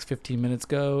how the next 15 minutes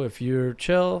go. If you're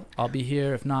chill, I'll be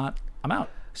here. If not, I'm out.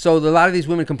 So a lot of these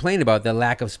women complain about the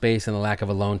lack of space and the lack of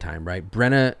alone time, right?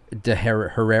 Brenna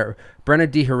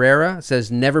de Herrera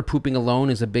says never pooping alone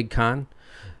is a big con.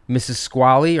 Mrs.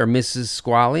 Squally,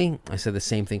 I said the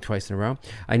same thing twice in a row.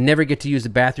 I never get to use the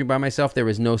bathroom by myself. There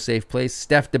is no safe place.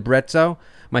 Steph DeBrezzo,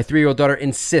 my 3-year-old daughter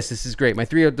insists, this is great, my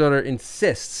 3-year-old daughter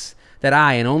insists that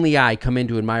I and only I come in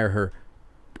to admire her,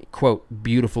 quote,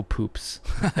 beautiful poops.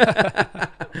 Her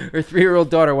 3-year-old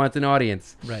daughter wants an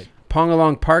audience. Right.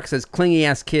 Pongalong Park says clingy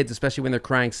ass kids, especially when they're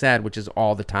crying sad, which is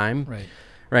all the time.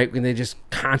 Right. When they're just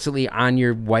constantly on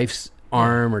your wife's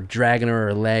arm or dragging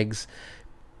her legs.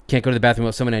 Can't go to the bathroom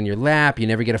with someone on your lap. You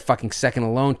never get a fucking second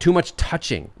alone. Too much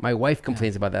touching. My wife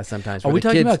complains about that sometimes. Are we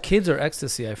talking about kids or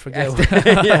ecstasy? I forget.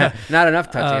 Yeah, not enough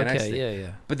touching. Okay,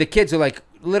 yeah. But the kids are like,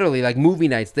 literally, like movie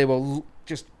nights. They will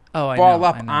just ball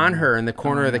up on her in the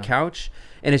corner of the couch.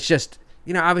 And it's just,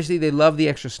 obviously they love the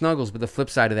extra snuggles, but the flip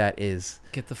side of that is...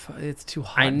 it's too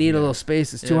hot. I need a little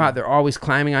space. It's too hot. They're always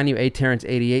climbing on you. A. Terrence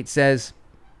 88 says...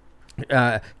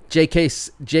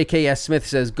 JKS Smith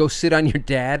says, go sit on your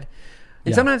dad.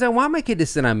 And sometimes I want my kid to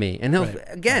sit on me, and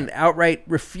he'll outright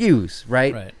refuse,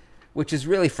 right? Which is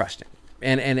really frustrating.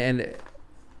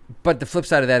 But the flip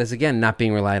side of that is, again, not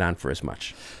being relied on for as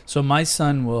much. So my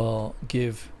son will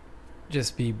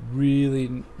just be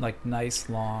really like nice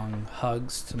long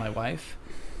hugs to my wife,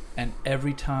 and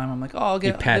every time I'm like, I'll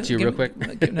get. He pats you real quick.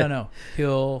 No,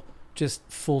 he'll just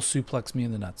full suplex me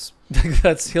in the nuts.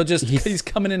 He's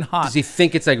coming in hot. Does he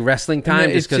think it's like wrestling time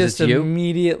just because it's you?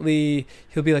 Immediately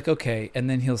he'll be like, okay, and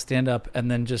then he'll stand up and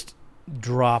then just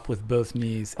drop with both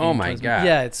knees. Oh my God.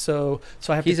 Yeah, it's so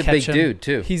I have to catch him. He's a big dude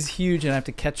too. He's huge and I have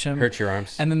to catch him. Hurt your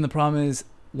arms. And then the problem is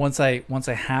once I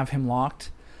have him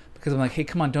locked, because I'm like, hey,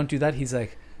 come on, don't do that. He's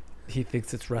like, he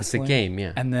thinks it's wrestling. It's a game,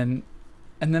 yeah. And then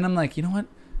I'm like, you know what?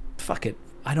 Fuck it.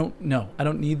 I don't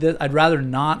need this. I'd rather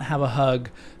not have a hug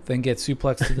than get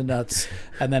suplexed to the nuts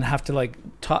and then have to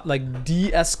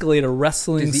de-escalate a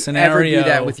wrestling scenario. Does he ever do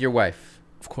that with your wife?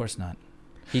 Of course not.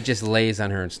 He just lays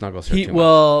on her and snuggles her too much.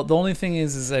 Well, the only thing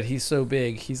is that he's so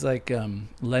big. He's like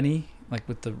Lenny, like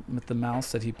with the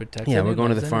mouse that he protects. Yeah, we're going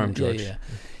to the farm, George. Yeah.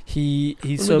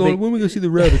 He's so big. When we go see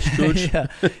the rabbits, George? Yeah,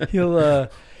 he'll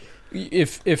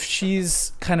if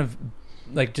she's kind of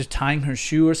like just tying her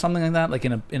shoe or something like that, like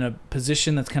in a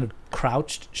position that's kind of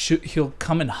crouched, he'll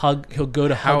come and hug. He'll go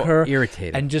to hug her.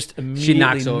 Irritating. And just immediately she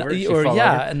knocks over.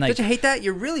 And like, don't you hate that?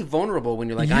 You're really vulnerable when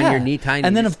you're like on your knee, tiny.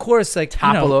 And then of course like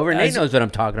topple over. Nate knows what I'm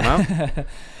talking about.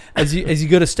 as you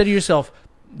go to steady yourself,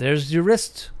 there's your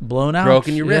wrist blown out.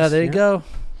 Broken your wrist. Yeah, there you go.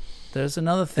 There's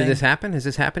another thing. Did this happen? Has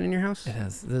this happened in your house? It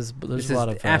has. There's a lot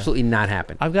of absolutely not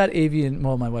happened. I've got avian.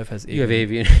 Well, my wife has avian. You have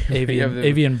avian.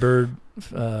 avian bird.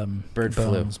 Bird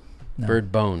bones. flu. No.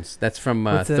 Bird bones. That's from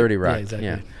 30 Rock. Yeah, exactly.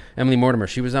 Yeah. Emily Mortimer.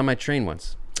 She was on my train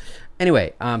once.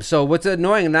 Anyway, so what's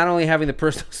annoying, not only having the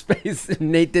personal space,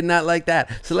 Nate did not like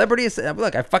that. Celebrities,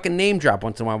 look, I fucking name drop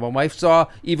once in a while. My wife saw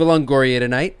Eva Longoria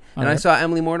tonight, and I saw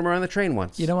Emily Mortimer on the train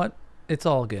once. You know what? It's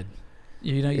all good.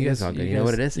 You guys, it's all good. You know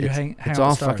what it is? It's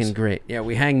all fucking great. Yeah,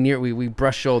 we hang near, we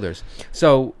brush shoulders.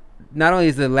 So not only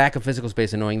is the lack of physical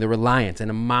space annoying, the reliance, and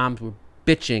the moms were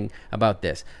bitching about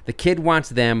this. The kid wants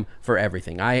them for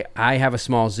everything. I have a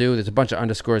small zoo. There's a bunch of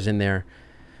underscores in there.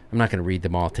 I'm not going to read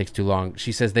them all. It takes too long.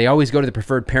 She says they always go to the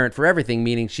preferred parent for everything,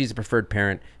 meaning she's a preferred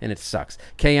parent, and it sucks.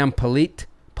 KM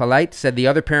Polite said the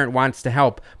other parent wants to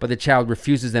help, but the child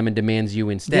refuses them and demands you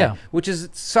instead, which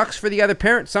sucks for the other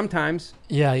parent sometimes.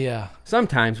 Yeah.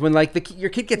 Sometimes when your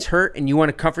kid gets hurt and you want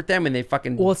to comfort them and they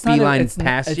fucking beeline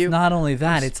past you. It's not only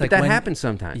that. It's like that happens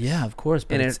sometimes. Yeah, of course.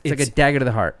 But and it's like a dagger to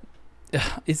the heart.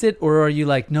 Is it, or are you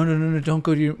like, no, don't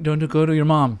go to your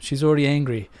mom. She's already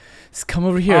angry. Just come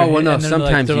over here. Oh, well, no,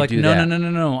 sometimes they're you like, do no, that.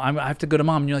 No, I have to go to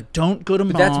mom. And you're like, don't go to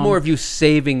mom. But that's more of you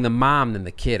saving the mom than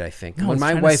the kid, I think. No, when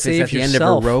my wife is at the end of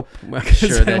her rope,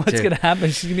 sure, what's going to happen?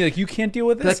 She's going to be like, you can't deal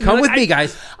with this. Like, come with me,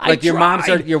 guys. Like your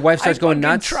wife starts going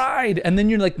nuts. I tried. And then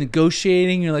you're like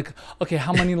negotiating. You're like, okay,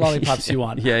 how many lollipops do you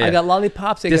want? Yeah. I got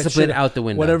lollipops. Discipline out the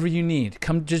window. Whatever you need.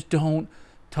 Just don't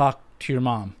talk to your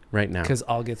mom. Right now. Because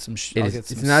I'll get some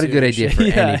It's not a good idea for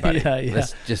anybody. Yeah.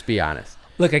 Let's just be honest.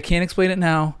 Look, I can't explain it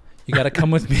now. You got to come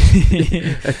with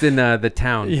me. That's in the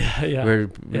town. Yeah.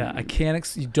 I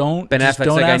can't. You don't. Ben Affleck's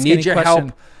like, I need your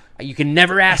help. You can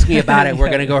never ask me about it. We're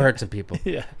gonna go hurt some people.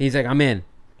 Yeah. He's like, I'm in.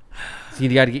 So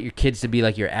you got to get your kids to be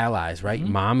like your allies, right?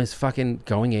 Mm-hmm. Mom is fucking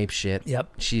going ape shit.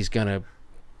 Yep. She's gonna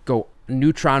go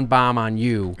neutron bomb on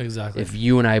you. Exactly. If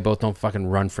you and I both don't fucking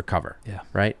run for cover. Yeah.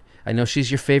 Right. I know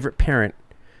she's your favorite parent,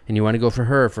 and you want to go for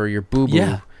her for your boo boo.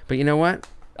 Yeah. But you know what?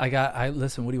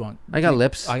 Listen, what do you want? I got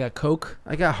lips. I got Coke.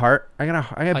 I got heart. I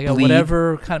got bleed.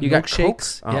 Whatever kind of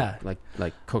milkshakes. Oh, yeah.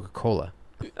 Like Coca-Cola.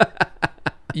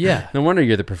 Yeah. No wonder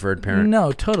you're the preferred parent.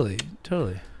 No, totally.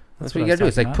 That's what you got to do.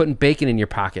 It's like putting bacon in your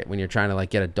pocket when you're trying to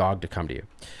get a dog to come to you.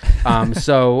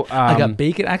 I got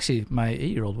bacon. Actually, my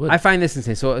 8-year-old would. I find this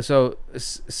insane. So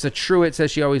Satruit says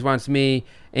she always wants me.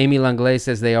 Amy Langlais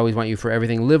says they always want you for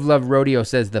everything. Live Love Rodeo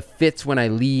says the fits when I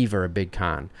leave are a big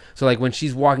con. So when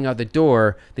she's walking out the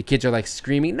door, the kids are like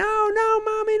screaming, no,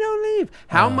 mommy, don't leave.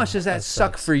 How much does that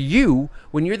suck for you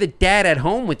when you're the dad at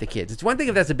home with the kids? It's one thing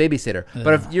if that's a babysitter,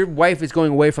 but if your wife is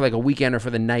going away for a weekend or for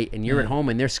the night and you're at home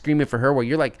and they're screaming for her while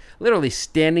you're literally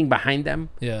standing behind them,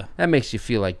 that makes you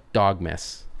feel like dog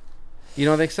mess. You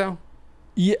don't think so?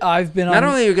 Yeah, I've been. Not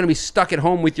only are you going to be stuck at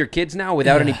home with your kids now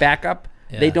without any backup,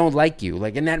 they don't like you.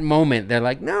 Like in that moment, they're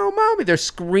like, "No, mommy!" They're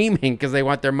screaming because they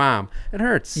want their mom. It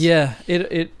hurts. Yeah,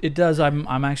 it does.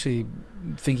 I'm actually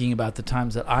thinking about the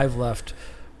times that I've left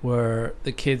where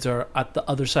the kids are at the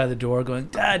other side of the door going,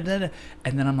 Dad, Dad,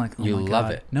 and then I'm like, oh you my love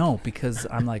God. it. No, because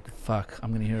I'm like, fuck,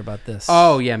 I'm going to hear about this.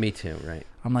 Oh, yeah, me too, right.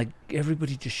 I'm like,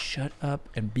 everybody just shut up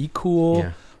and be cool.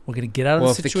 Yeah. We're going to get out of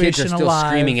the situation alive. Well, if the kids are still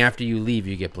screaming after you leave,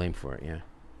 you get blamed for it, yeah.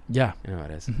 Yeah. You know how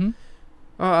it is. Mm-hmm.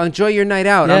 Oh, enjoy your night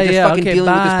out. I'm just fucking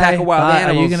dealing with this pack of wild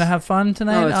animals. Are you going to have fun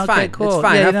tonight? No, it's fine. Cool. It's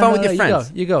fine. Have fun with your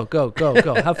friends. You go.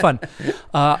 Have fun.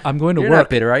 I'm going to You're work. Not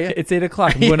bitter, are you? It's 8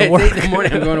 o'clock. I'm going to work. It's 8 in the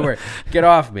morning. I'm going to work. Get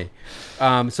off me.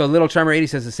 So Little Charmer 80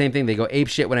 says the same thing. They go ape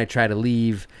shit when I try to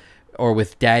leave, or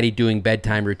with Daddy doing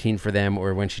bedtime routine for them,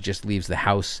 or when she just leaves the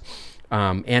house.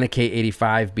 Anna K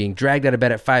 85 being dragged out of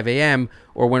bed at 5 a.m.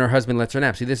 or when her husband lets her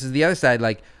nap. See, this is the other side.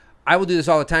 Like, I will do this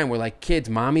all the time. Where like, kids,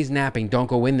 mommy's napping, don't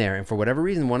go in there. And for whatever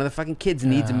reason, one of the fucking kids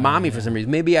needs mommy for some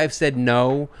reason. Maybe I've said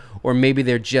no, or maybe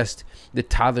they're just the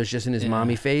toddler's just in his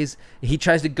mommy phase. He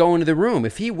tries to go into the room.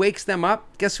 If he wakes them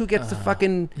up, guess who gets the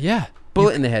fucking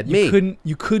bullet in the head? Me.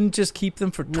 You couldn't just keep them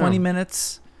for 20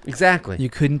 minutes. Exactly. You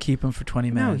couldn't keep him for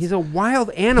 20 minutes. No, he's a wild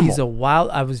animal.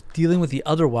 I was dealing with the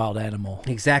other wild animal.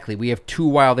 Exactly. We have two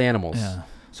wild animals. Yeah.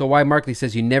 So why Markley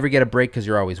says you never get a break because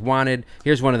you're always wanted.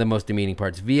 Here's one of the most demeaning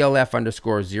parts.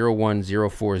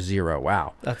 VLF_01040.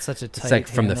 Wow. That's such a tight It's like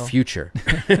from handle. the future.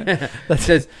 That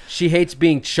says she hates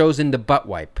being chosen to butt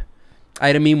wipe. I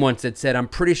had a meme once that said, I'm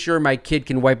pretty sure my kid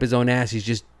can wipe his own ass. He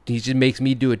just makes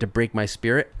me do it to break my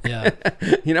spirit. Yeah.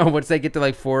 You know, once they get to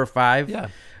like 4 or 5. Yeah.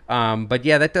 But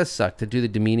yeah, that does suck to do the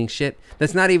demeaning shit.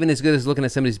 That's not even as good as looking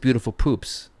at somebody's beautiful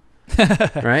poops.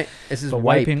 Right? This is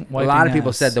wiping. A lot of people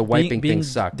ass. said the wiping thing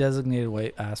sucked.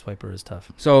 Designated ass wiper is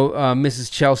tough. So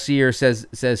Mrs. Chelsea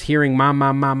says hearing mom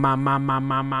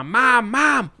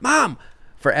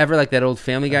forever, like that old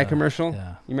Family Guy commercial.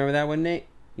 Yeah. You remember that one, Nate?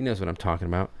 He knows what I'm talking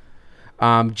about.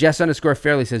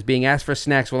 Jess_Fairley says being asked for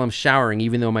snacks while I'm showering,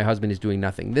 even though my husband is doing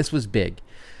nothing. This was big.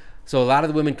 So a lot of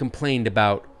the women complained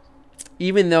about,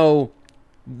 even though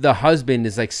the husband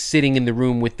is like sitting in the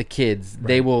room with the kids,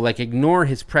 they will like ignore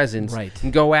his presence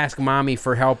and go ask mommy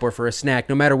for help or for a snack,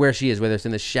 no matter where she is, whether it's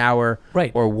in the shower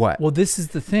or what. Well, this is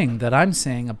the thing that I'm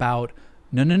saying about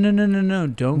no,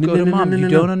 don't go to mom. You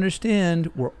don't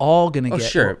understand. We're all going to get.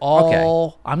 Sure.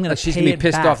 I'm going to she's going to be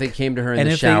pissed off they came to her in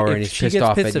the shower and he's pissed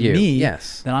off at you.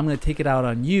 Yes. Then I'm going to take it out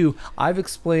on you. I've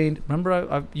explained.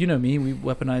 Remember, you know me. We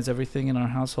weaponize everything in our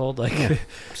household, like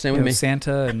same with me.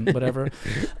 Santa and whatever.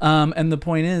 And the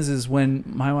point is when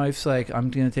my wife's like, I'm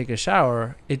going to take a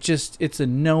shower. It's a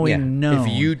knowing no.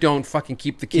 If you don't fucking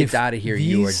keep the kids out of here,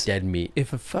 you are dead meat.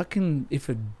 If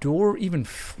a door even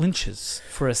flinches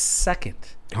for a second.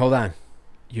 Hold on.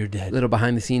 You're dead. Little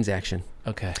behind the scenes action.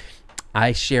 Okay.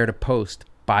 I shared a post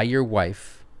by your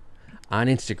wife on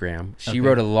Instagram. She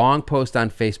wrote a long post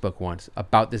on Facebook once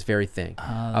about this very thing.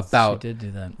 About she did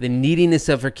do that. The neediness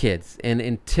of her kids. And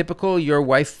in typical your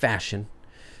wife fashion,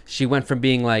 she went from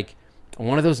being like,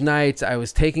 one of those nights I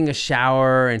was taking a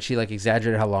shower, and she like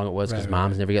exaggerated how long it was because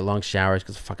moms never get long showers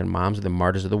because fucking moms are the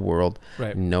martyrs of the world.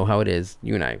 Right. You know how it is.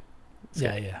 You and I.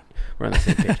 Yeah. We're on the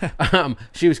same page.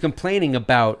 She was complaining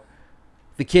about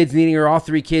the kids needing her, all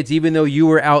 3 kids, even though you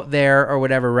were out there or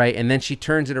whatever, right? And then she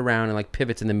turns it around and like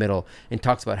pivots in the middle and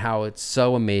talks about how it's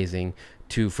so amazing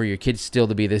for your kids still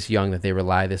to be this young, that they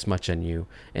rely this much on you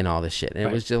and all this shit. And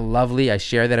it was just lovely. I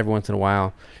share that every once in a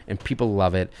while, and people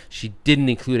love it. She didn't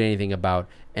include anything about,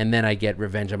 and then I get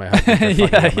revenge on my husband for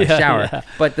fucking up my shower. Yeah.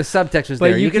 But the subtext was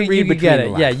there. You can read between get it. the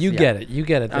lines. Yeah, you get it. You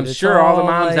get it. I'm sure all the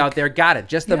moms out there got it.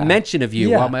 Just the mention of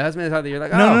you while my husband is out there, you're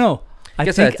like, oh. No.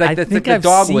 I think it's like a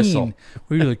dog whistle.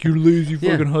 Where you're like, you're lazy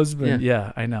fucking husband.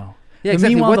 Yeah, I know. Yeah,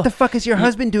 exactly. What the fuck is your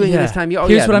husband doing in this time?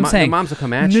 Here's what I'm saying. The moms will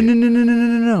come at you.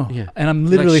 No. Yeah. And I'm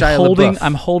literally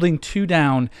holding 2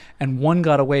 down, and 1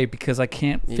 got away because I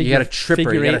can't figure. You got a tripper.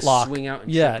 Figure you 8 lock. Swing out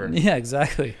and yeah, tripper. Yeah,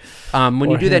 exactly. When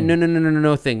you do that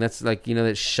no thing, that's like, you know,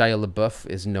 that Shia LaBeouf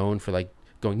is known for like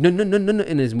going no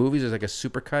in his movies. There's like a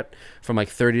supercut from like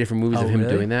 30 different movies of him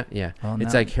doing that. Yeah.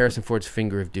 It's like Harrison Ford's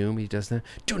Finger of Doom. He does that.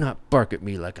 Do not bark at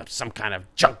me like I'm some kind of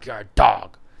junkyard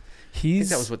dog. I think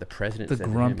that was what the president said. The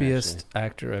grumpiest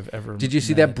actor I've ever Did you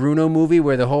see that Bruno movie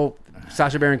where the whole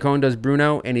Sacha Baron Cohen does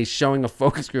Bruno and he's showing a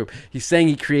focus group? He's saying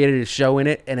he created a show in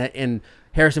it, and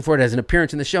Harrison Ford has an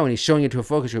appearance in the show, and he's showing it to a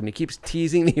focus group, and he keeps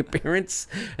teasing the appearance.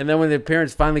 And then when the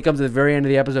appearance finally comes at the very end of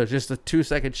the episode, it's just a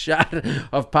 2-second shot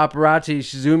of paparazzi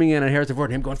zooming in on Harrison Ford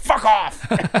and him going, "Fuck off!"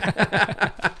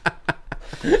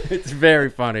 It's very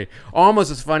funny.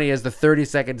 Almost as funny as the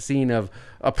 30-second scene of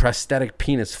a prosthetic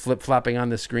penis flip-flopping on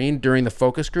the screen during the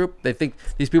focus group. They think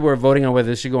these people are voting on whether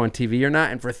this should go on TV or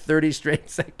not, and for 30 straight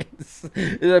seconds,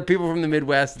 people from the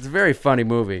Midwest. It's a very funny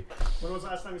movie. When was the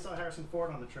last time you saw Harrison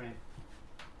Ford on the train?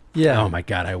 Yeah. Oh, my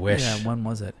God, I wish. Yeah, when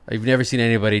was it? I've never seen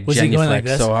anybody genuflect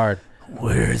like so hard.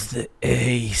 Where's the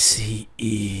ACE?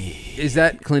 Is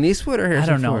that Clint Eastwood or Harrison Ford?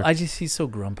 I don't know. Ford? He's so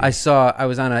grumpy. I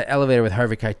was on an elevator with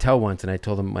Harvey Keitel once, and I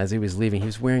told him as he was leaving, he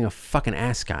was wearing a fucking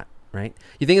ascot, right?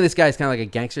 You think of this guy as kind of like a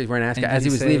gangster. He's wearing an ascot. As he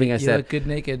was leaving, I said, look good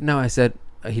naked. No, I said,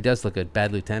 he does look good.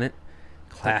 Bad Lieutenant.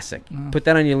 Classic. Put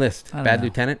that on your list. Bad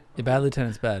Lieutenant. Yeah, Bad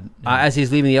Lieutenant's bad. Yeah. As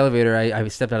he's leaving the elevator, I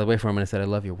stepped out of the way for him, and I said, I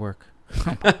love your work.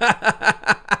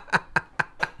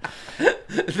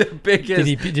 The biggest.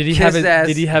 Did he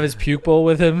have his puke bowl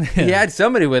with him? Yeah. He had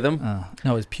somebody with him.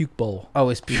 No, his puke bowl. Oh,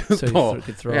 his puke bowl.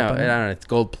 Could throw yeah, up I don't know. It's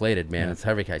gold plated, man. Yeah. It's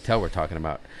Harvey Keitel we're talking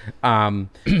about. All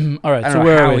right. I don't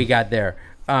know how we got there.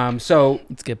 So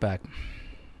let's get back.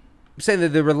 I'm saying that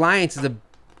the reliance is a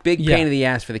big pain in the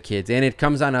ass for the kids, and it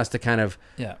comes on us to kind of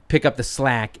pick up the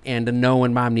slack and to know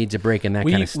when mom needs a break and that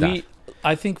kind of stuff.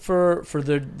 I think for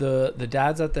the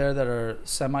dads out there that are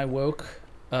semi woke.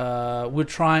 We're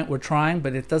trying,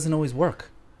 but it doesn't always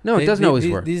work. No, it doesn't always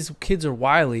work. These kids are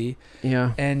wily.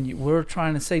 Yeah. And we're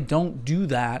trying to say, don't do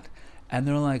that. And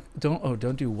they're like,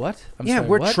 don't do what?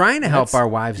 We're trying to help our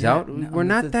wives out. We're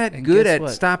not that good at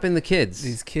stopping the kids.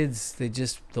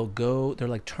 They'll go, they're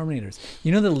like Terminators.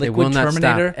 You know the Liquid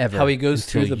Terminator? How he goes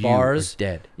through the bars?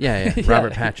 Dead. Yeah.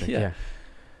 Robert Patrick, yeah.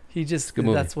 He just,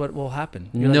 that's what will happen.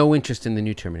 No interest in the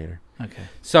new Terminator. Okay.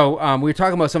 So we were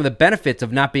talking about some of the benefits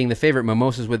of not being the favorite.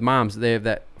 Mimosas with Moms. They have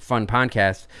that fun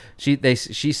podcast.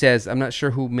 She says, I'm not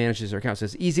sure who manages her account,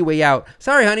 says, easy way out.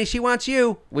 Sorry, honey, she wants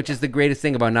you, which is the greatest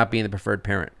thing about not being the preferred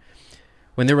parent.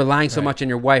 When they're relying so much on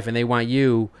your wife and they want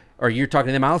you, or you're talking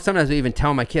to them, I'll sometimes even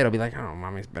tell my kid, I'll be like, oh,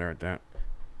 mommy's better at that.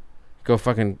 Go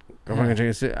fucking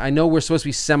I know we're supposed to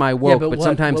be semi-woke, but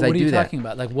sometimes I do that. What are you talking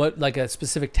about? Like a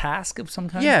specific task of some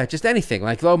kind? Yeah, just anything.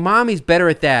 Like, oh, mommy's better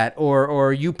at that,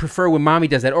 or you prefer when mommy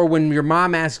does that, or when your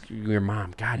mom asks your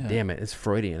mom. God damn it, it's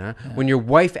Freudian, huh? Yeah. When your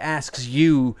wife asks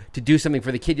you to do something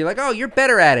for the kid, you're like, oh, you're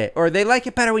better at it, or they like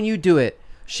it better when you do it.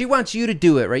 She wants you to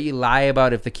do it, right? You lie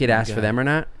about if the kid asks for them or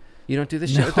not. You don't do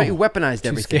this shit. I thought you weaponized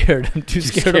everything. I'm too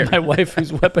scared of my wife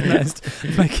who's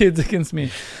weaponized my kids against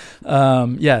me.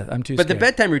 I'm too scared. But the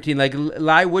bedtime routine, like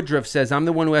Lai Woodruff says, I'm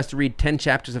the one who has to read 10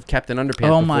 chapters of Captain Underpants before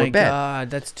bed. Oh my God,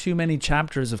 that's too many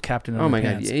chapters of Captain Underpants. Oh my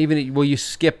God, you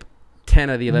skip 10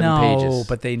 of the 11 pages. No,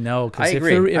 but they know. I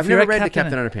agree. I've never read the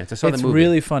Captain Underpants. I saw the movie. It's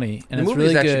really funny. And the movie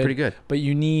is actually pretty good. But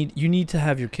you need to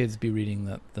have your kids be reading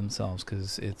that themselves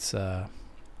because it's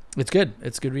good.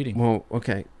 It's good reading. Well,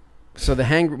 okay. So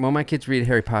my kids read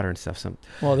Harry Potter and stuff. So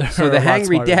the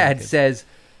hangry dad says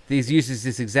uses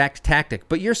this exact tactic.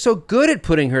 But you're so good at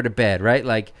putting her to bed, right?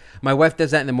 Like my wife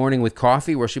does that in the morning with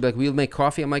coffee, where she'll be like, "We'll make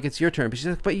coffee." I'm like, "It's your turn." But she's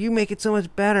like, "But you make it so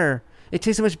much better. It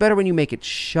tastes so much better when you make it."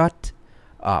 Shut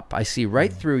up! I see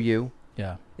right through you.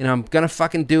 Yeah. And I'm gonna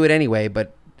fucking do it anyway,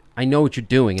 but I know what you're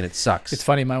doing, and it sucks. It's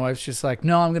funny. My wife's just like,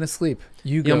 "No, I'm gonna sleep.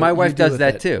 You go." My wife does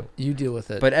that too. You deal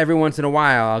with it. But every once in a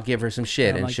while, I'll give her some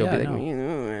shit, and she'll be like,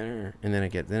 and then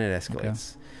it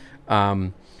escalates.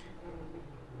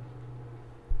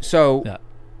 Okay.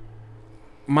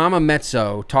 Mama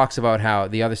Mezzo talks about how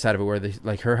the other side of it, where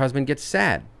her husband gets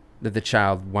sad that the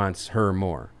child wants her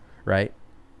more, right?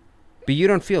 But you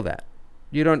don't feel that.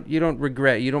 You don't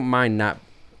regret. You don't mind not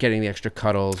getting the extra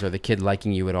cuddles or the kid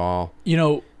liking you at all.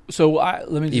 So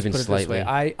let me just even put it slightly. This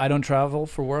way. I don't travel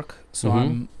for work, so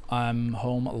I'm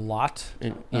home a lot.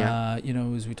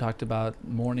 As we talked about,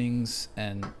 mornings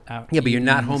and but you're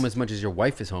not home as much as your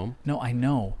wife is home. No, I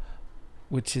know,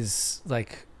 which is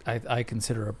like I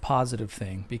consider a positive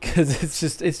thing because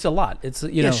it's a lot. It's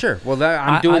sure. Well,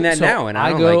 I'm doing that now, and I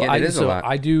don't like it. It is a lot.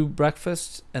 I do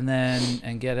breakfast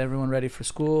and get everyone ready for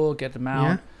school, get them out.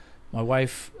 Yeah. My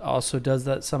wife also does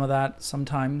some of that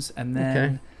sometimes, and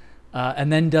then.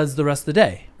 And then does the rest of the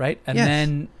day, right? And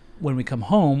then when I come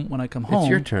home, it's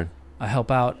your turn. I help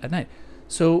out at night.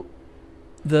 So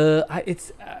I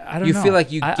don't know. You feel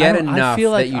like you get enough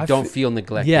that you don't feel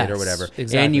neglected or whatever,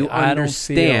 exactly. And you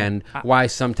understand why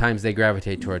sometimes they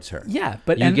gravitate towards her. Yeah,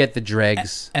 but you get the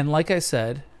dregs. And like I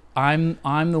said, I'm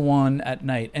the one at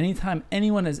night. Anytime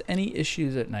anyone has any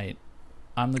issues at night,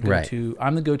 I'm the go-to. Right.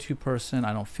 I'm the go-to person.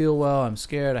 I don't feel well. I'm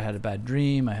scared. I had a bad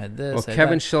dream. I had this. Well,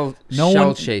 Kevin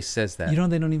Shellchase says that. They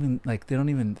don't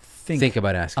even think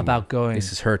about asking about going.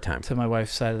 This is her time to my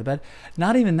wife's side of the bed.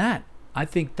 Not even that. I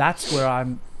think that's where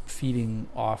I'm feeding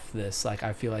off this. Like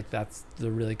I feel like that's they're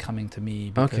really coming to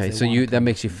me. Okay, so that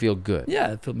makes you feel good.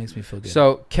 Yeah, it makes me feel good.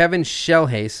 So Kevin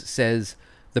Shellhace says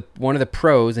one of the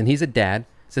pros, and he's a dad,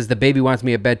 says the baby wants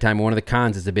me at bedtime. And one of the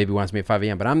cons is the baby wants me at 5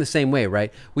 a.m. But I'm the same way,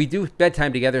 right? We do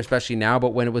bedtime together, especially now.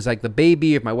 But when it was like the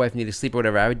baby, if my wife needed sleep or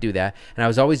whatever, I would do that. And I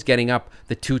was always getting up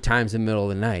the 2 times in the middle of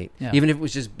the night. Yeah. Even if it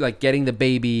was just like getting the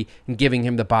baby and giving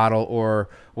him the bottle or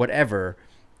whatever.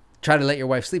 Try to let your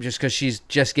wife sleep just because she's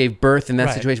just gave birth in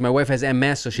that situation. My wife has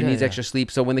MS, so she needs extra sleep.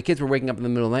 So when the kids were waking up in the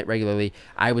middle of the night regularly,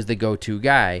 I was the go-to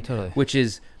guy. Totally. Which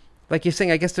is, like you're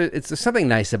saying, I guess there's something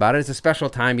nice about it. It's a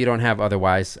special time you don't have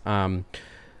otherwise.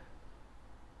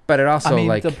 But it also,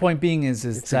 the point being is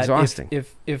it's that exhausting.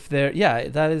 If they're,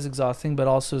 that is exhausting, but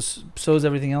also so is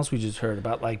everything else we just heard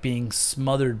about, like being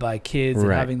smothered by kids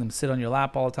and having them sit on your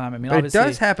lap all the time. I mean, but it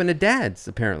does happen to dads,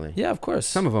 apparently. Yeah, of course.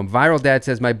 Some of them. Viral Dad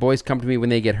says, my boys come to me when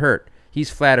they get hurt. He's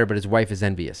flattered, but his wife is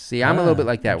envious. See, I'm a little bit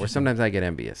like that, where sometimes I get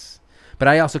envious. But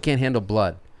I also can't handle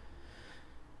blood.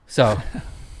 So...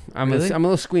 I'm a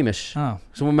little squeamish. Oh.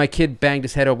 So when my kid banged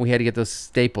his head open, we had to get those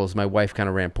staples. My wife kind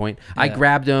of ran point. Yeah. I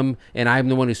grabbed him, and I'm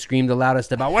the one who screamed the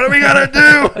loudest about, what are we going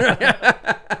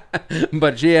to do?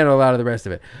 But she handled a lot of the rest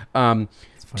of it.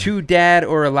 To dad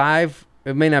or alive.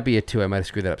 It may not be a 2. I might have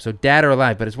screwed that up. So dad or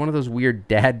alive, but it's one of those weird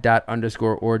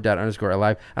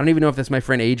dad._or._alive. I don't even know if that's my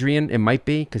friend Adrian. It might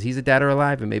be because he's a dad or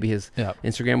alive and maybe his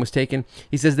Instagram was taken.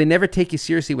 He says they never take you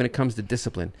seriously when it comes to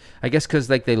discipline. I guess because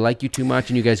they like you too much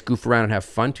and you guys goof around and have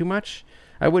fun too much.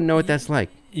 I wouldn't know what that's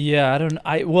like. Yeah,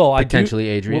 Potentially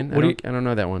Adrian. I don't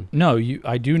know that one. No,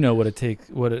 I do know what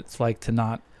it's like to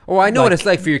not. Oh, I know what it's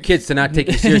like for your kids to not take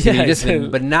you seriously,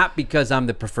 but not because I'm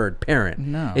the preferred parent.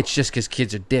 No, it's just because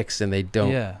kids are dicks and they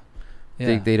don't.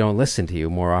 They don't listen to you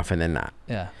more often than not.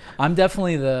 Yeah, I'm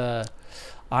definitely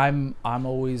I'm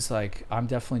always like I'm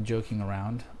definitely joking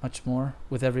around much more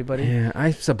with everybody. Yeah,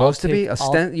 I'm supposed to be.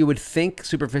 You would think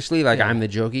superficially like I'm the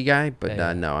jokey guy,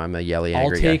 but no, I'm a yelly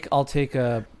angry guy. I'll take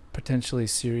a potentially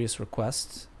serious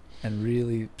request and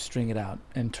really string it out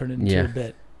and turn it into a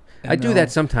bit. I do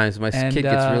that sometimes. My kid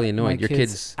gets really annoyed. Your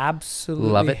kids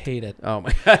absolutely love it. Hate it. Oh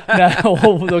my god!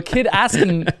 No, the kid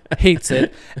asking hates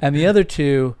it, and the other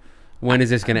two. When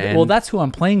is this going to end? Well, that's who I'm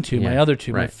playing to. My other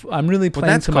two. Right. I'm really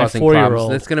playing to my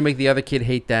 4-year-old. That's going to make the other kid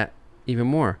hate that even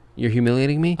more. You're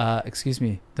humiliating me. Excuse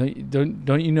me.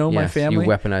 Don't you know my family?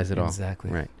 You weaponize it all. Exactly.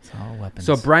 Right. It's all weapons.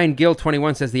 So Brian Gill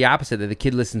 21 says the opposite, that the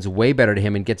kid listens way better to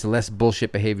him and gets less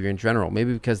bullshit behavior in general.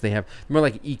 Maybe because they're more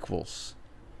like equals.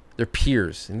 They're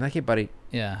peers. And like, hey, buddy,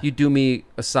 you do me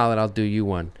a solid, I'll do you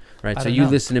one. Right? So you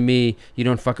listen to me, you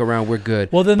don't fuck around, we're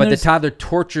good. Well, then but the toddler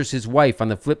tortures his wife on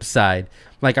the flip side,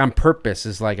 like on purpose,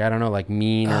 is like, I don't know, like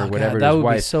mean or whatever. That would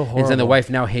wife. be so horrible. And then the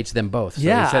wife now hates them both. So he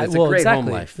said it's a great home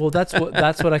life. Well, that's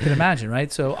what I can imagine,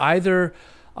 right? So either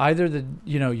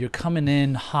you're coming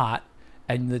in hot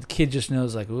and the kid just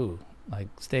knows like, ooh, like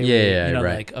stay away.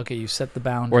 Like, okay, you set the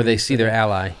boundary. Or they see their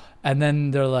ally. And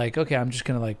then they're like, okay, I'm just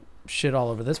going to like shit all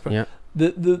over this person. Yeah.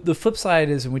 The flip side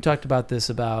is, and we talked about this,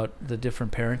 about the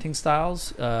different parenting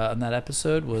styles on that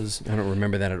episode was... I don't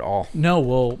remember that at all. No,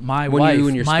 well, my wife... you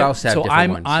and your spouse have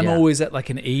different ones. I'm always at like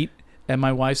an 8, and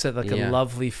my wife's at like a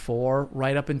lovely 4,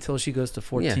 right up until she goes to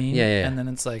 14. Yeah. And then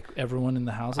it's like everyone in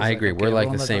the house is I agree. Okay, we're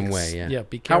like the same way, yeah. Yeah,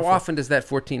 be careful. How often does that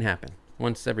 14 happen?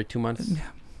 Once every 2 months?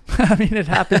 I mean, it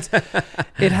happens...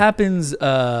 it happens,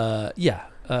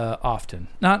 often,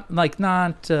 not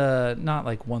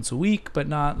like once a week, but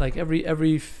not like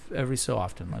every so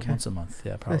often, like once a month.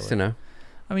 Yeah, probably. Nice to know.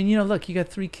 I mean, look, you got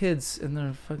 3 kids, and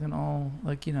they're fucking all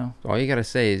like, All you gotta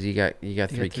say is you got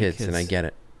 3 kids, and I get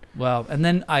it. Well, and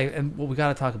then what we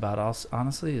gotta talk about,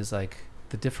 honestly, is like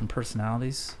the different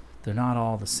personalities. They're not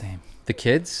all the same. The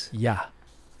kids? Yeah,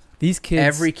 these kids.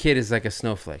 Every kid is like a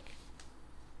snowflake.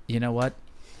 You know what?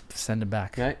 Send them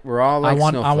back. Right? We're all like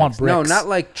snowflakes. I want bricks. No, not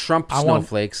like Trump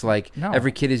snowflakes.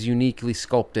 Every kid is uniquely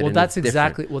sculpted. Well, that's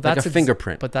exactly. Well, that's like a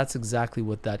fingerprint. But that's exactly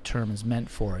what that term is meant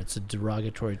for. It's a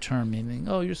derogatory term, meaning,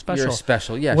 oh, you're special. You're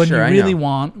special. Yeah, when sure. you really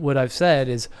want, what I've said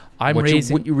is,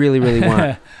 what you really, really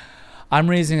want. I'm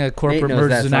raising a corporate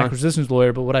mergers and acquisitions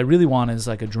lawyer, but what I really want is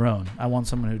like a drone. I want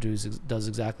someone who does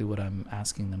exactly what I'm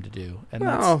asking them to do. And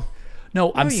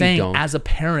I'm saying as a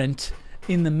parent.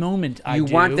 In the moment, you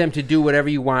want them to do whatever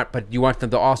you want, but you want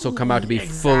them to also come out to be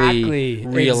fully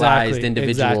realized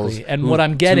individuals. Exactly. And what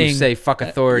I'm getting, say fuck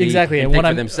authority, and think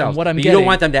for themselves. But you don't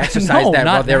want them to exercise that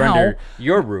while they're under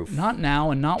your roof. Not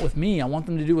now, and not with me. I want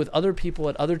them to do with other people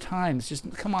at other times.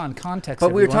 Just come on, context.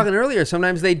 But we were talking earlier.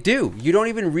 Sometimes they do. You don't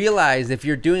even realize if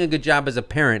you're doing a good job as a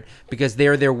parent because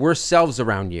they're their worst selves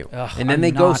around you, and then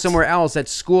they go somewhere else at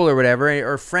school or whatever,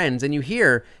 or friends, and you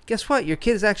hear, guess what? Your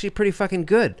kid is actually pretty fucking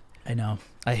good. I know.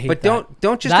 I hate but that.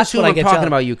 don't just assume I'm talking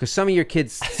about you, because some of your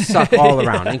kids suck all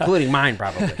around, including mine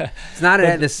probably. It's not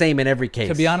the same in every case.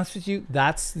 To be honest with you,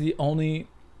 that's the only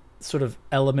sort of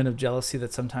element of jealousy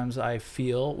that sometimes I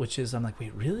feel, which is I'm like,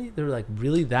 wait, really? They're like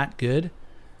really that good?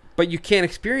 But you can't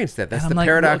experience that. That's the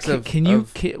paradox of... Can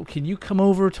you come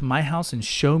over to my house and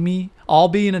show me? I'll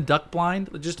be in a duck blind.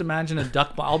 Just imagine a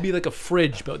duck blind. I'll be like a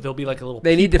fridge, but there'll be like a little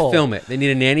They need to film it. They need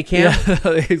a nanny cam.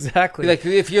 Yeah, exactly. Like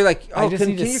if you're like, oh, can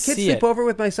your kids sleep over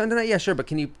with my son tonight? Yeah, sure. But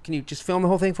can you just film the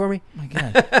whole thing for me? Oh my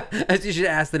God. As you should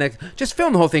ask the next. Just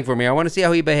film the whole thing for me. I want to see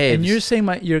how he behaves. And you're saying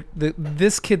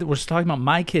this kid that we're talking about,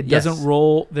 my kid, doesn't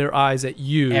roll their eyes at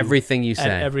you. Everything you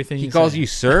say. Everything he you calls say. You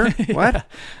sir? What?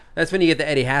 That's when you get the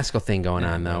Eddie Haskell thing going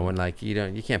on, though, when like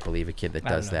you can't believe a kid that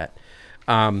does that.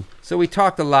 So we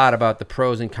talked a lot about the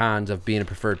pros and cons of being a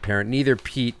preferred parent. Neither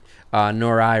Pete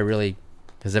nor I really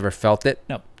has ever felt it.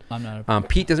 No, I'm not.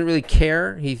 Pete doesn't really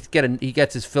care. He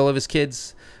gets his fill of his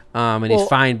kids, and he's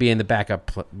fine being the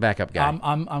backup guy.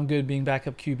 I'm good being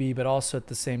backup QB, but also at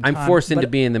the same time, I'm forced into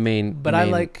being the main. But I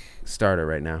like starter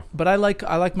right now. But I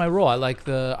like my role. I like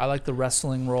the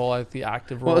wrestling role. I like the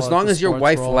active role. Well, as long as your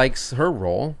wife likes her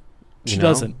role. She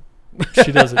doesn't.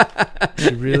 She doesn't.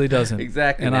 She really doesn't.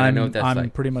 Exactly. And I know what that's I'm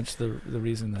like. pretty much the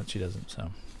reason that she doesn't.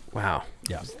 So. Wow.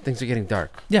 Yeah. Things are getting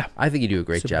dark. Yeah. I think you do a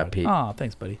great job, Pete. Oh,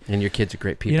 thanks, buddy. And your kids are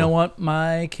great people. You know what?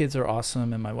 My kids are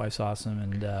awesome, and my wife's awesome,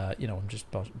 and I'm just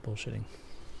bullshitting.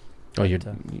 Oh,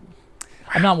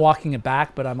 I'm not walking it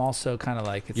back, but I'm also kind of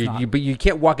like but you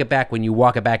can't walk it back when you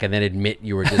walk it back and then admit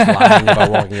you were just lying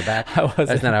about walking it back.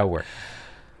 That's not how it works.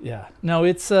 Yeah. No,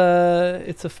 it's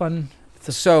a fun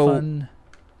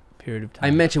period of time. I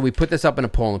mentioned we put this up in a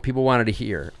poll and people wanted to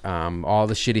hear all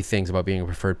the shitty things about being a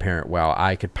preferred parent. Well,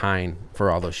 I could pine for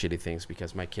all those shitty things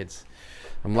because my kids,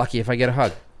 I'm lucky if I get a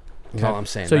hug. That's all I'm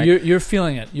saying. So right? you're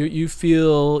feeling it. You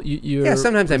feel you're. Yeah,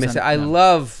 sometimes I miss it. I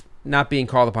love not being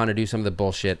called upon to do some of the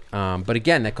bullshit. But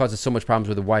again, that causes so much problems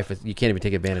with the wife. You can't even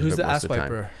take advantage of it most of the time.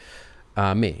 Who's the ass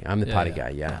wiper? Me. I'm the potty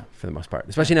guy, for the most part.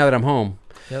 Especially now that I'm home.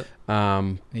 Yep.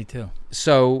 Me too.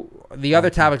 So the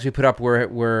other topics we put up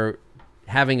were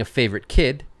having a favorite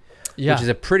kid, which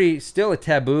is still a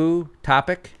taboo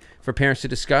topic for parents to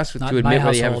discuss, to admit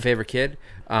whether you have a favorite kid.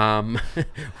 We're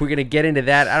going to get into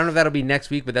that. I don't know if that'll be next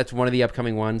week, but that's one of the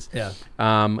upcoming ones. Yeah.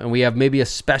 And we have maybe a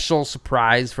special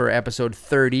surprise for episode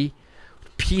 30.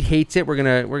 Pete hates it. We're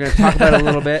gonna talk about it a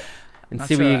little bit and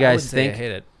see what you guys think. I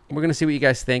hate it. We're gonna see what you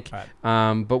guys think.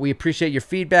 Right. But we appreciate your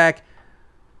feedback.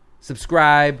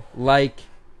 Subscribe, like,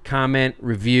 comment,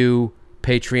 review,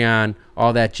 Patreon,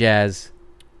 all that jazz.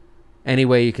 Any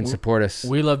way you can support us.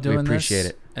 We love doing this. We appreciate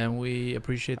it. And we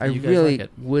appreciate that I you guys really like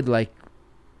it. would like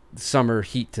summer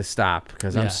heat to stop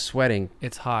because I'm sweating.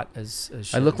 It's hot as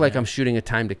shit. I look like I'm shooting A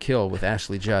Time to Kill with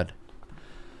Ashley Judd.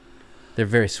 They're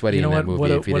very sweaty in that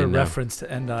movie. What a reference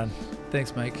to end on.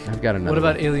 Thanks, Mike. I've got another What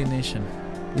about one. Alien Nation?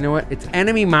 You know what? It's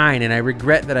Enemy Mine, and I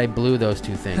regret that I blew those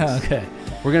two things. Okay.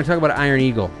 We're going to talk about Iron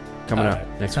Eagle coming up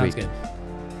next week. Sounds good.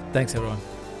 Thanks, everyone.